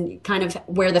 and then kind of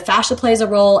where the fascia plays a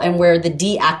role and where the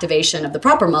deactivation of the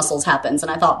proper muscles happens.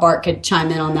 And I thought Bart could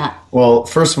chime in on that. Well,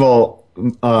 first of all,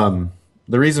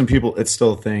 the reason it's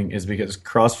still a thing is because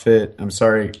CrossFit, I'm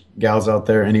sorry, gals out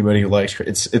there, anybody who likes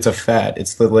it's a fad.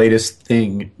 It's the latest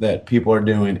thing that people are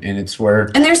doing, and it's where...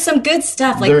 And there's some good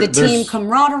stuff, like the team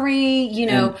camaraderie,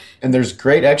 And there's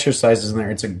great exercises in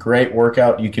there. It's a great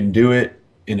workout. You can do it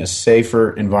in a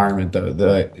safer environment, though.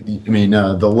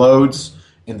 The loads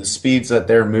and the speeds that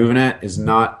they're moving at is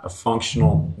not a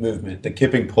functional movement. The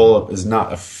kipping pull-up is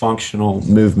not a functional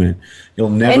movement. You'll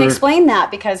never... And explain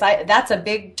that, because that's a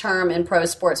big term in pro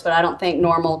sports, but I don't think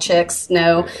normal chicks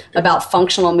know about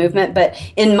functional movement. But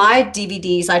in my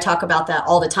DVDs, I talk about that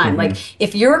all the time. Mm-hmm. Like,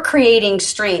 if you're creating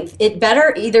strength, it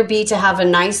better either be to have a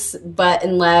nice butt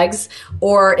and legs,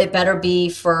 or it better be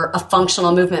for a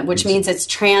functional movement, which means it's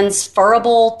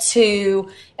transferable to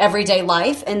everyday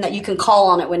life and that you can call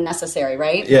on it when necessary,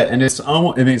 right? Yeah, and it's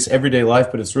everyday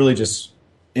life, but it's really just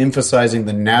emphasizing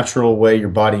the natural way your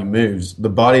body moves. The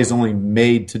body is only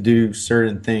made to do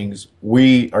certain things.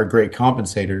 We are great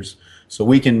compensators, so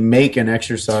we can make an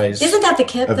exercise. Isn't that the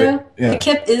kip, though? Yeah. The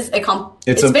kip is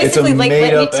it's basically like,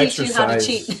 let me teach you how to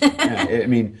cheat.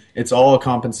 It's all a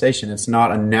compensation. It's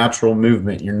not a natural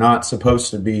movement. You're not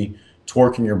supposed to be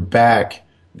twerking your back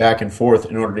and forth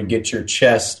in order to get your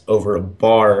chest over a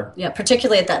bar. Yeah,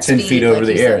 particularly at that 10 speed, feet over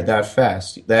the air, that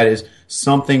fast. That is,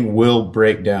 something will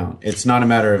break down. It's not a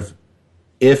matter of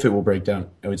if it will break down.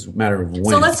 It's a matter of when.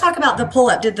 So let's talk about the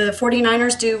pull-up. Did the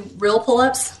 49ers do real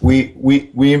pull-ups? We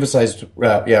emphasized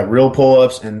real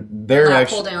pull-ups, and they're lap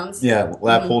actually pull-downs. Yeah,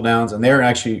 lap pull-downs, and they're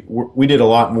actually we did a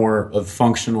lot more of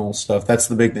functional stuff. That's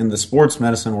the big in the sports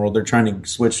medicine world. They're trying to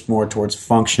switch more towards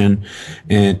function,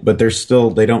 but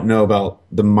they don't know about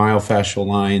the myofascial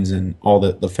lines and all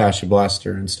the fascia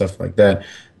blaster and stuff like that.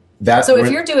 So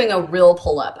if you're doing a real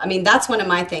pull-up, that's one of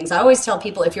my things. I always tell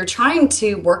people, if you're trying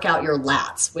to work out your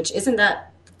lats, which isn't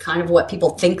that kind of what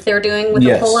people think they're doing with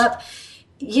a pull-up,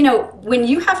 when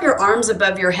you have your arms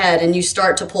above your head and you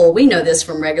start to pull, we know this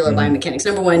from regular biomechanics.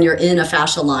 Number one, you're in a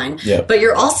fascial line, but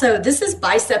you're also, this is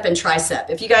bicep and tricep.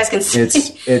 If you guys can see,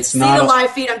 it's not the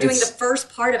live feed, I'm doing the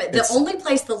first part of it. The only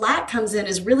place the lat comes in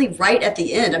is really right at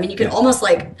the end. I mean, you can almost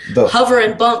like hover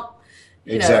and bump,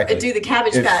 and do the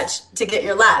cabbage patch to get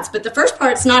your lats. But the first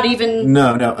part's not even...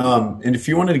 No. And if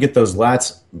you wanted to get those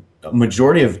lats, a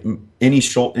majority of any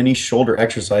shoulder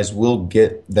exercise will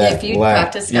get that if you lat.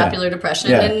 Practice scapular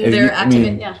depression and they're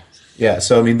active. Yeah,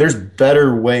 so I mean, there's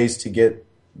better ways to get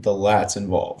the lats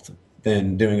involved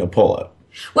than doing a pull-up.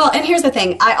 Well, and here's the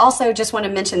thing. I also just want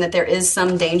to mention that there is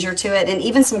some danger to it. And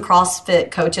even some CrossFit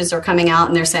coaches are coming out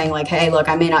and they're saying like, hey, look,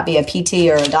 I may not be a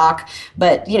PT or a doc,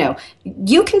 but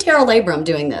you can tear a labrum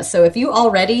doing this. So if you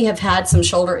already have had some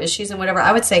shoulder issues and whatever,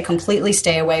 I would say completely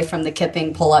stay away from the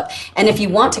kipping pull-up. And if you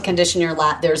want to condition your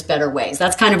lat, there's better ways.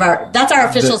 That's kind of our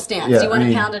official stance. Do you want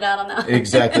to pound it out on that?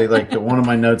 Exactly. Like one of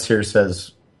my notes here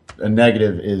says a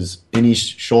negative is any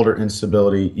shoulder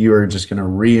instability, you are just going to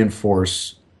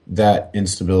reinforce that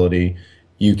instability.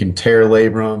 You can tear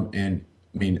labrum, and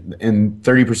I mean, in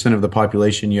 30% of the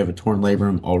population, you have a torn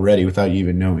labrum already without you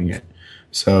even knowing it.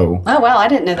 So, oh wow, I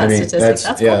didn't know that statistic.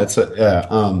 That's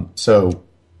cool. So,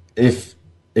 if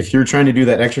you're trying to do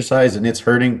that exercise and it's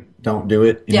hurting, don't do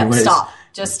it. Anyways.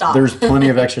 Just stop. There's plenty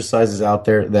of exercises out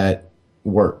there that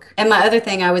work. And my other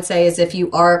thing I would say is if you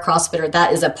are a CrossFitter,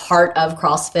 that is a part of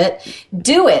CrossFit.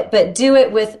 Do it, but do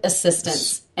it with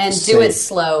assistance. And do it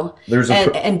slow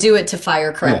and do it to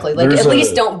fire correctly. Like at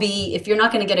least don't be, if you're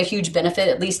not going to get a huge benefit,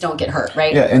 at least don't get hurt,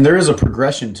 right? Yeah, and there is a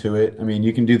progression to it. I mean,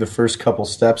 you can do the first couple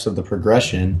steps of the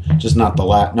progression, just not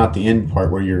the end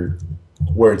part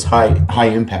where it's high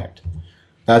impact.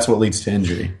 That's what leads to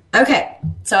injury. Okay,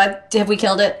 so have we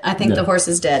killed it? I think the horse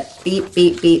is dead. Beep,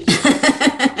 beep, beep.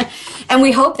 And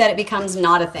we hope that it becomes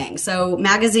not a thing. So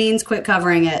magazines, quit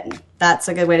covering it. That's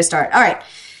a good way to start. All right,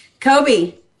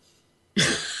 Kobe.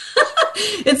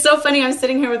 It's so funny. I'm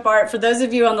sitting here with Bart. For those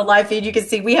of you on the live feed, you can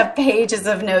see we have pages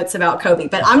of notes about Kobe.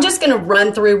 But I'm just going to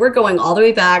run through. We're going all the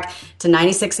way back to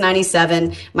 96,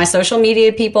 97. My social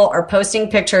media people are posting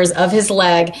pictures of his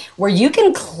leg where you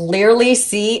can clearly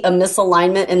see a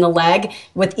misalignment in the leg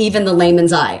with even the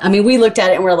layman's eye. I mean, we looked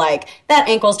at it and we're like, that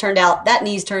ankle's turned out, that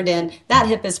knee's turned in, that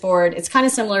hip is forward. It's kind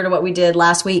of similar to what we did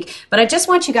last week. But I just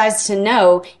want you guys to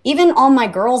know, even all my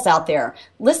girls out there,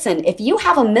 listen, if you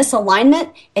have a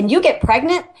misalignment and you get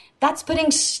pregnant, that's putting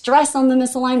stress on the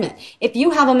misalignment. If you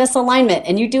have a misalignment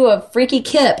and you do a freaky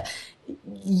kip,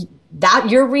 that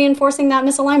you're reinforcing that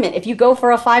misalignment. If you go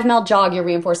for a 5-mile jog, you're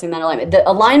reinforcing that alignment. The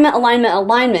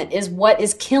alignment is what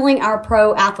is killing our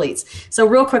pro athletes. So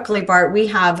real quickly, Bart, we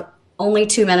have only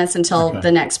 2 minutes until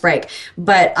the next break,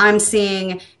 but I'm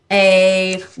seeing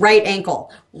a right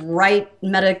ankle, right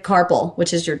metacarpal,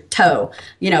 which is your toe,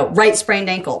 right sprained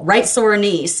ankle, right sore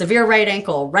knee, severe right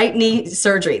ankle, right knee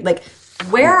surgery. Like,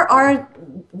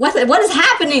 what is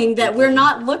happening that we're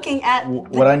not looking at?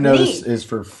 What I noticed is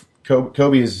for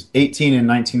Kobe is 18 in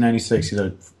 1996. He's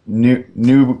a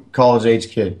new college age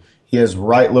kid. He has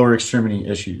right lower extremity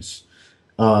issues.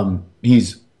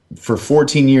 He's for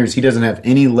 14 years. He doesn't have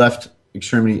any left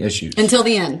extremity issues until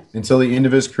the end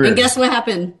of his career. And guess what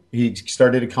happened? He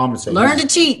started to compensate. Learn to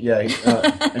cheat. Yeah,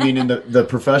 I mean, in the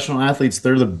professional athletes,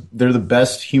 they're the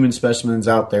best human specimens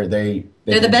out there.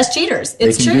 They're the best cheaters.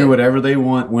 They can do whatever they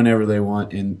want, whenever they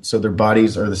want, and so their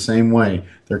bodies are the same way.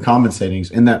 They're compensating.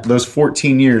 In those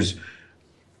 14 years,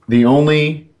 the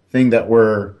only thing that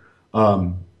were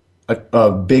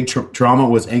a big trauma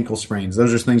was ankle sprains.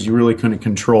 Those are things you really couldn't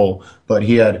control. But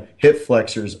he had hip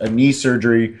flexors, a knee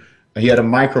surgery. He had a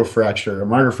microfracture. A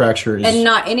microfracture is... And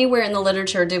not anywhere in the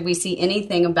literature did we see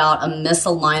anything about a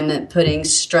misalignment putting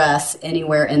stress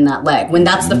anywhere in that leg, when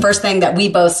that's the first thing that we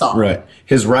both saw. Right.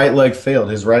 His right leg failed.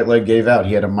 His right leg gave out.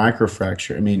 He had a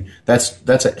microfracture. I mean, that's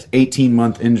an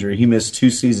 18-month injury. He missed 2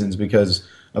 seasons because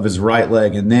of his right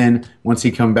leg. And then once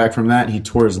he come back from that, he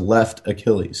tore his left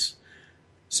Achilles.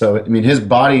 So, I mean, his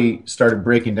body started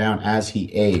breaking down as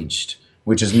he aged,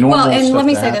 which is normal. Well, and let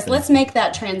me say this. Let's make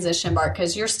that transition, Bart,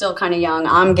 because you're still kind of young.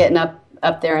 I'm getting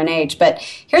up there in age. But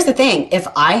here's the thing. If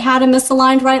I had a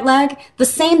misaligned right leg, the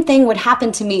same thing would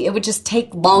happen to me. It would just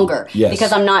take longer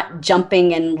because I'm not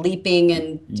jumping and leaping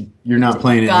and... You're not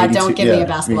playing God, don't give me a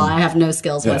basketball. I have no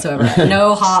skills whatsoever.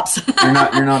 No hops. You're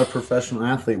not a professional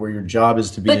athlete where your job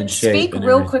is to be in shape. But speak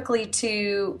real quickly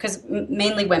to... Because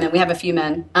mainly women. We have a few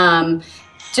men.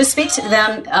 Just speak to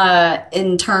them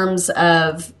in terms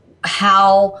of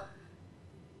how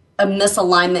a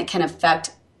misalignment can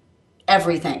affect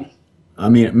everything. I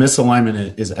mean,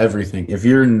 misalignment is everything. If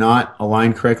you're not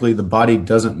aligned correctly, the body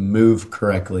doesn't move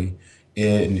correctly.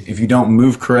 And if you don't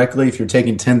move correctly, if you're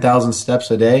taking 10,000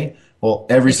 steps a day, well,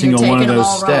 every single one of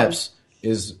those steps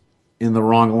is in the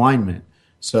wrong alignment.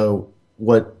 So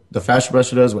what the fascia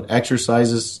blaster does, what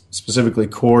exercises, specifically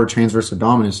core, transverse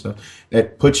abdominis stuff,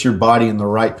 that puts your body in the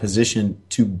right position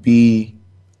to be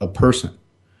a person.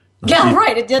 Yeah,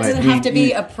 right. It doesn't have to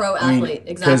be a pro athlete.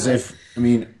 Exactly.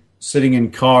 Because sitting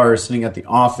in cars, sitting at the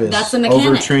office, that's a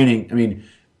mechanic. Overtraining.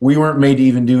 We weren't made to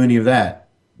even do any of that.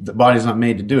 The body's not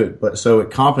made to do it, but so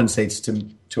it compensates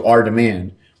to our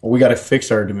demand. Well, we got to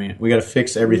fix our demand. We got to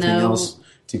fix everything else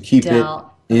to keep it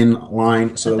in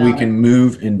line so that we can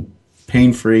move and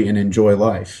pain-free and enjoy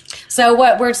life. So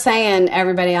what we're saying,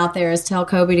 everybody out there, is tell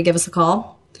Kobe to give us a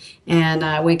call,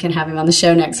 and we can have him on the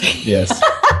show next week. Yes.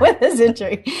 With his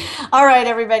injury. All right,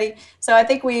 everybody. So I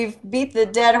think we've beat the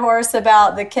dead horse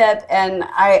about the KIP, and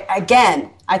I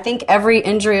think every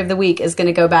injury of the week is going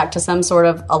to go back to some sort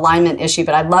of alignment issue,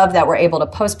 but I love that we're able to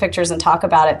post pictures and talk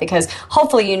about it, because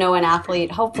hopefully you know an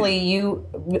athlete, hopefully you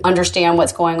understand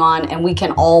what's going on, and we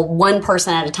can all, one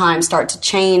person at a time, start to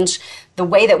change the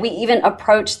way that we even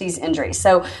approach these injuries.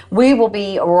 So we will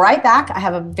be right back. I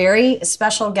have a very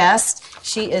special guest.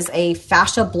 She is a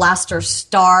fascia blaster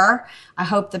star. I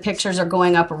hope the pictures are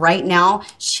going up right now.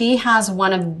 She has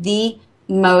one of the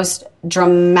most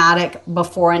dramatic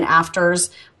before and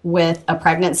afters with a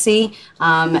pregnancy.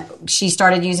 She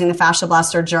started using the fascia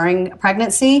blaster during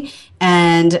pregnancy,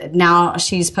 and now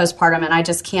she's postpartum, and I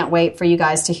just can't wait for you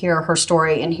guys to hear her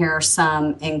story and hear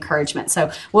some encouragement.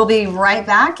 So we'll be right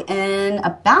back in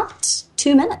about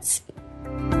 2 minutes.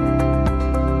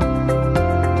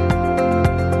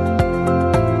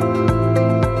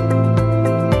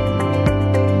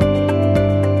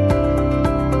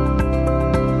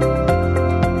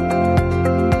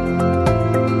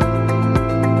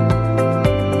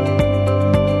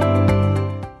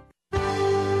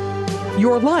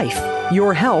 Your life,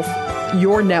 your health,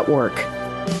 your network.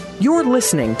 You're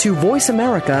listening to Voice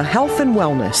America Health and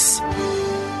Wellness.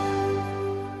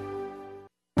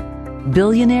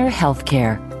 Billionaire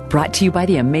Healthcare, brought to you by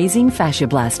the amazing Fascia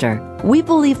Blaster. We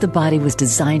believe the body was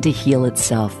designed to heal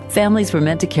itself. Families were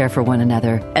meant to care for one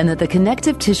another, and that the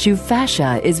connective tissue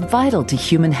fascia is vital to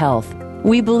human health.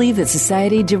 We believe that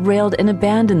society derailed and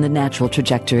abandoned the natural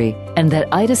trajectory, and that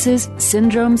itises,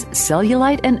 syndromes,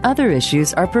 cellulite, and other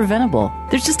issues are preventable.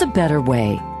 There's just a better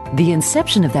way. The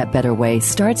inception of that better way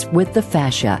starts with the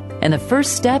fascia, and the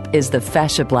first step is the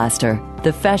Fascia Blaster.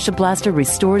 The Fascia Blaster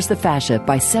restores the fascia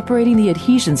by separating the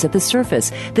adhesions at the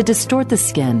surface that distort the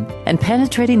skin and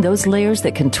penetrating those layers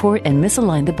that contort and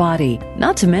misalign the body.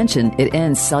 Not to mention, it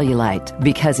ends cellulite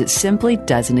because it simply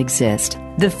doesn't exist.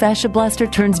 The Fascia Blaster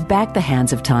turns back the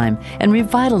hands of time and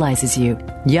revitalizes you.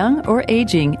 Young or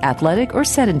aging, athletic or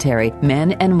sedentary,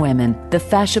 men and women, the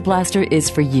Fascia Blaster is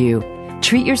for you.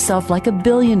 Treat yourself like a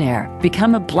billionaire.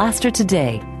 Become a blaster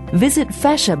today. Visit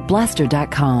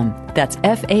fasciablaster.com. That's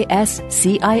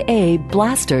FASCIA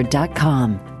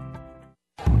blaster.com.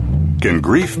 Can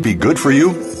grief be good for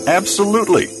you?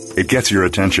 Absolutely. It gets your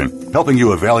attention, helping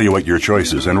you evaluate your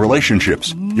choices and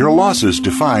relationships. Your losses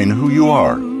define who you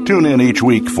are. Tune in each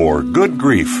week for Good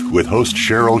Grief with host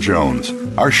Cheryl Jones.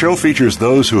 Our show features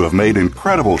those who have made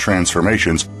incredible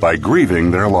transformations by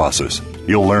grieving their losses.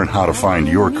 You'll learn how to find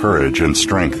your courage and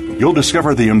strength. You'll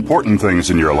discover the important things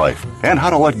in your life and how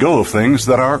to let go of things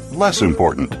that are less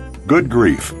important. Good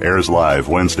Grief airs live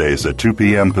Wednesdays at 2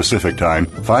 p.m. Pacific Time,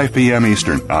 5 p.m.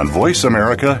 Eastern on Voice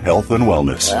America Health and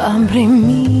Wellness.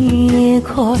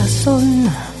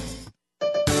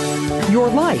 Your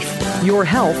life, your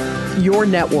health, your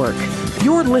network.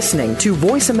 You're listening to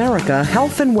Voice America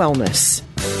Health and Wellness.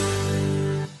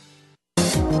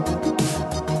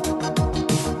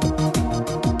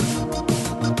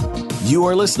 You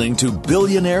are listening to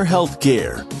Billionaire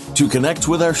Healthcare. To connect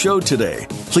with our show today,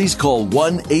 please call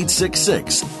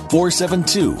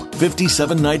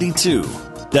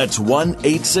 1-866-472-5792. That's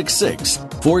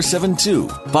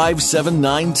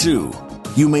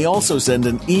 1-866-472-5792. You may also send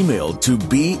an email to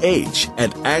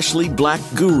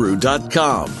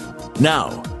bh@ashleyblackguru.com.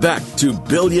 Now, back to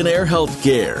Billionaire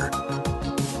Healthcare.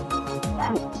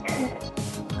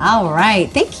 All right.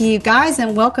 Thank you, guys,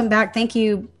 and welcome back. Thank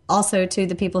you also to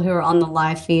the people who are on the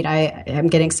live feed. I am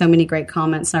getting so many great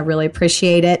comments, and I really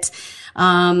appreciate it.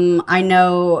 I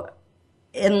know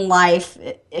in life,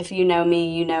 if you know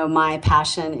me, you know my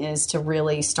passion is to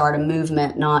really start a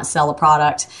movement, not sell a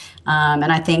product. And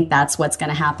I think that's what's going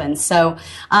to happen. So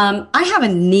I have a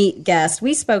neat guest.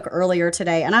 We spoke earlier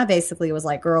today, and I basically was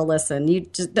like, girl, listen, you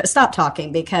just stop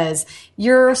talking because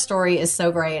your story is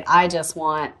so great. I just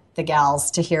want the gals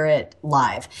to hear it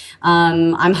live.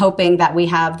 I'm hoping that we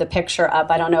have the picture up.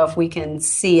 I don't know if we can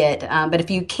see it, but if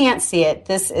you can't see it,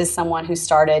 this is someone who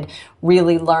started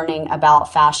really learning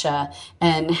about fascia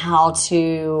and how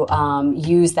to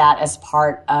use that as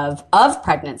part of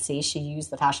pregnancy. She used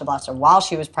the fascia blaster while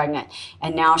she was pregnant,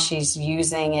 and now she's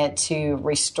using it to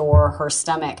restore her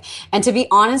stomach. And to be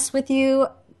honest with you,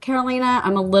 Carolina,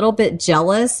 I'm a little bit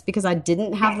jealous because I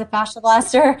didn't have the fascia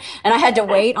blaster and I had to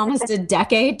wait almost a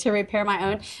decade to repair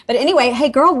my own. But anyway, hey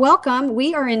girl, welcome.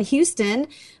 We are in Houston.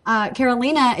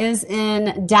 Carolina is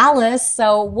in Dallas.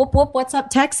 So whoop, whoop, what's up,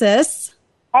 Texas?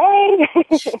 Hey.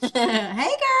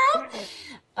 Hey girl.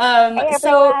 Hey,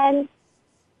 so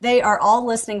they are all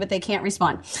listening, but they can't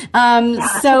respond.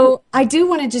 So I do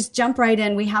want to just jump right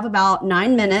in. We have about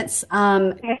 9 minutes.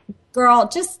 Girl,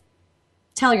 just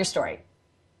tell your story.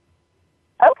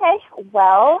 Okay.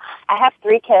 Well, I have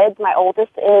 3 kids. My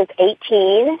oldest is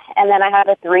 18, and then I have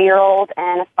a 3-year-old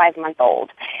and a 5-month-old.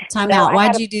 Time out.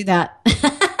 Why'd you do that?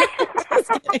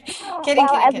 Kidding.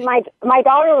 My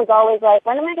daughter was always like,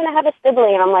 when am I going to have a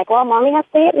sibling? And I'm like, well, Mommy has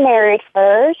to get married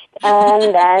first,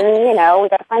 and then, we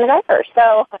got to find a guy first.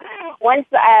 So once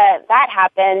that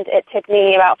happened, it took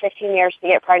me about 15 years to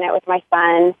get pregnant with my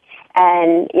son.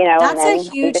 And, that's and then a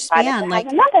huge span.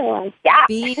 Like another one. Yeah.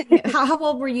 How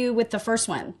old were you with the first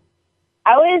one?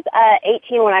 I was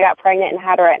 18 when I got pregnant and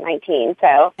had her at 19.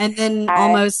 So. And then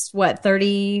almost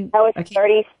 30? I was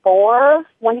 34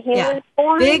 when he was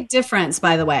born. Big difference,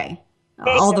 by the way.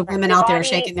 All the women out there are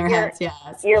shaking their heads.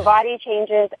 Yes. Your body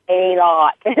changes a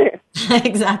lot.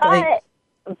 Exactly.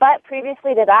 But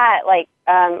previously to that,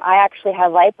 I actually had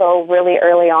lipo really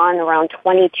early on, around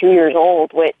 22 years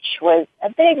old, which was a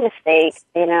big mistake.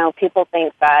 People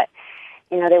think that,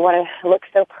 they want to look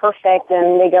so perfect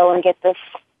and they go and get this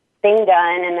thing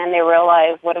done, and then they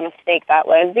realize what a mistake that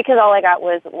was because all I got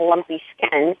was lumpy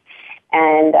skin.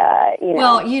 And,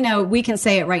 Well, we can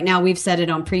say it right now. We've said it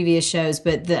on previous shows,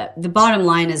 but the bottom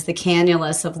line is the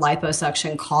cannulus of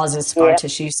liposuction causes scar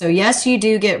tissue. So yes, you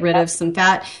do get rid of some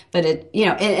fat, but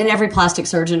and every plastic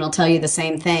surgeon will tell you the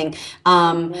same thing.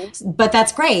 But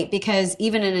that's great because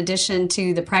even in addition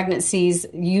to the pregnancies,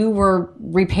 you were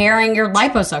repairing your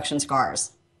liposuction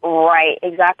scars. Right,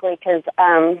 exactly. Because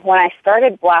when I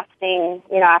started blasting,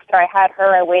 after I had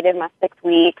her, I waited my 6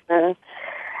 weeks and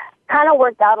kind of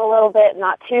worked out a little bit,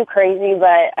 not too crazy,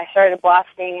 but I started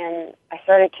blasting and I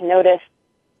started to notice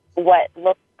what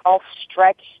looked all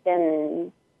stretched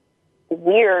and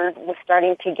weird was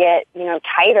starting to get,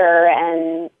 tighter,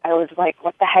 and I was like,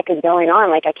 what the heck is going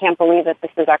on? I can't believe that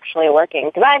this is actually working,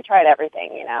 because I had tried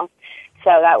everything, So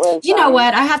that was... You know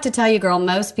what? I have to tell you, girl,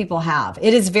 most people have.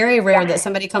 It is very rare that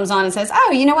somebody comes on and says,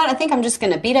 oh, you know what? I think I'm just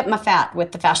going to beat up my fat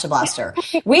with the fascia blaster.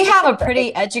 We have a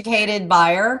pretty educated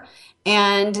buyer,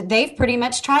 and they've pretty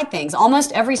much tried things.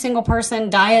 Almost every single person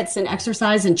diets and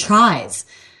exercise and tries.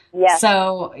 Yeah.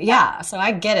 So, so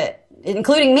I get it,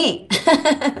 including me.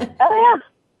 Oh,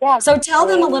 yeah. So tell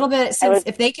them a little bit,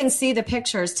 if they can see the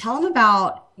pictures, tell them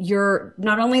about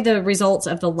not only the results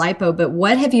of the lipo, but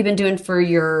what have you been doing for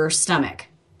your stomach?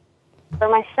 For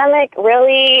my stomach,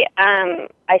 really,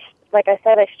 like I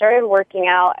said, I started working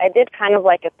out. I did kind of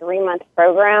like a 3-month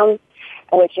program,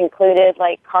 which included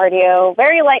cardio,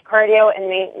 very light cardio, and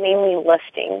mainly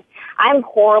lifting. I'm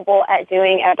horrible at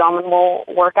doing abdominal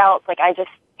workouts. I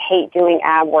just hate doing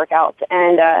ab workouts.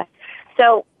 And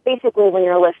so basically when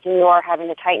you're lifting, you are having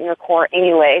to tighten your core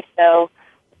anyway. So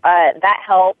that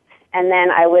helped. And then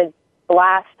I would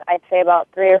blast, I'd say about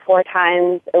 3 or 4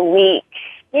 times a week,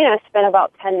 spend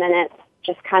about 10 minutes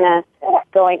just kind of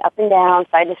going up and down,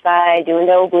 side to side, doing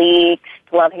the obliques,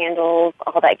 glove handles,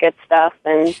 all that good stuff.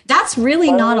 And that's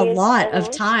really not a lot of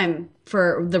time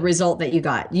for the result that you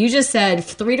got. You just said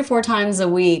 3 to 4 times a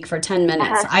week for 10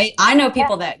 minutes. I know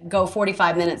people that go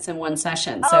 45 minutes in one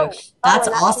session. So that's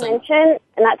awesome.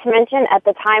 Not to mention, at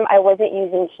the time I wasn't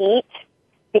using heat,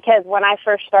 because when I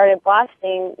first started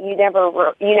blasting, you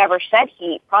never said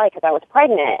heat, probably because I was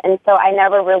pregnant, and so I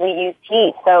never really used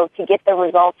heat. So to get the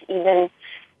results even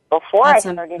before I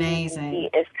started using heat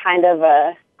is kind of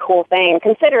a cool thing,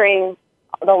 considering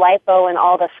the lipo and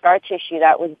all the scar tissue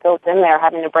that was built in there,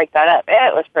 having to break that up.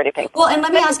 It was pretty painful. Well, and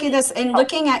let me ask you this: in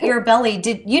looking at your belly,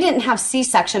 you didn't have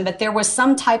C-section, but there was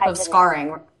some type of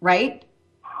scarring, right?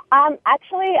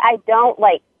 Actually, I don't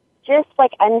just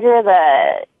under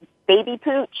the baby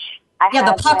pooch. I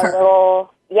the pucker.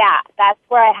 yeah, that's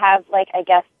where I have, like, I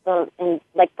guess, the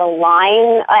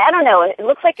line. I don't know. It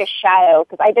looks like a shadow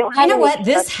because I don't have. You know what?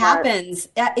 This happens.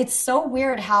 It's so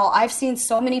weird how I've seen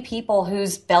so many people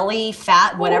whose belly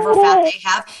fat, whatever fat they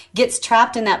have, gets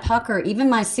trapped in that pucker. Even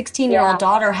my 16-year-old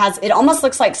daughter has, it almost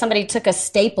looks like somebody took a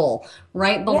staple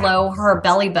right below her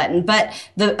belly button. But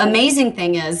the amazing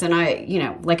thing is, and I,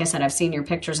 like I said, I've seen your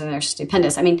pictures and they're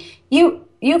stupendous. I mean, you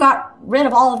got rid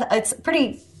of all of that. It's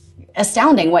pretty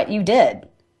astounding what you did.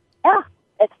 Yeah.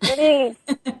 It's pretty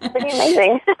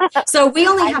amazing. So we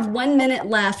only have 1 minute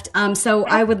left. So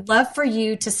I would love for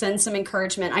you to send some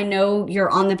encouragement. I know you're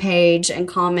on the page and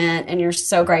comment, and you're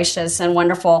so gracious and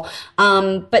wonderful.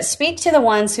 But speak to the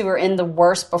ones who are in the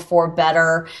worse before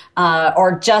better,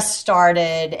 or just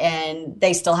started and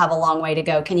they still have a long way to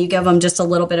go. Can you give them just a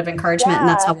little bit of encouragement? And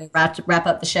that's how we'll wrap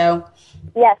up the show.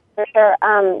 Yes, for sure.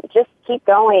 Just keep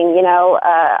going.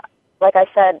 Like I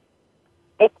said,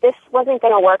 if this wasn't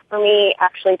going to work for me,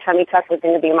 actually tummy tuck was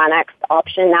going to be my next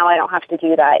option. Now I don't have to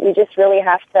do that. You just really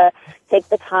have to take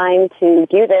the time to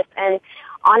do this. And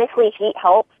honestly, heat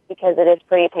helps because it is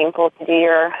pretty painful to do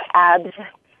your abs.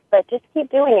 But just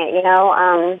keep doing it,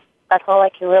 That's all I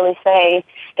can really say.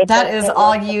 That is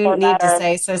all you need to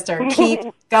say, sister. Keep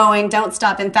going. Don't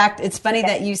stop. In fact, it's funny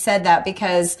that you said that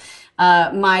because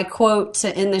my quote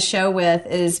to end the show with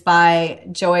is by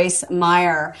Joyce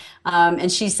Meyer.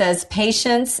 And she says,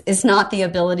 patience is not the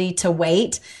ability to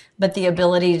wait, but the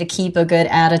ability to keep a good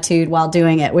attitude while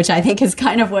doing it, which I think is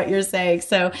kind of what you're saying.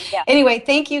 So anyway,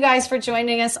 thank you guys for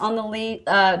joining us on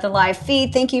the live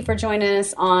feed. Thank you for joining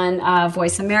us on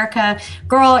Voice America.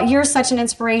 Girl, you're such an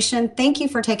inspiration. Thank you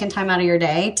for taking time out of your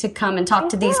day to come and talk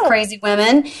to these crazy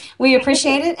women. We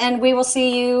appreciate it. And we will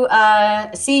see you,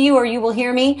 or you will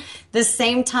hear me the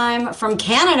same time from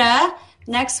Canada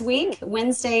next week,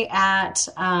 Wednesday at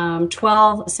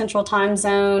 12 Central Time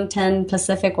Zone, 10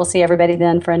 Pacific. We'll see everybody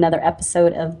then for another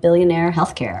episode of Billionaire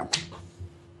Healthcare.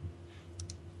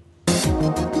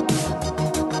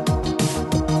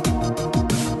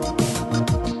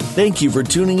 Thank you for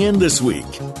tuning in this week.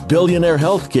 Billionaire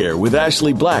Healthcare with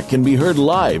Ashley Black can be heard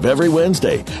live every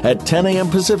Wednesday at 10 a.m.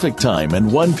 Pacific Time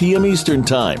and 1 p.m. Eastern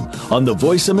Time on the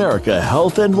Voice America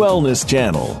Health and Wellness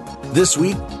Channel. This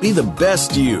week, be the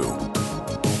best you.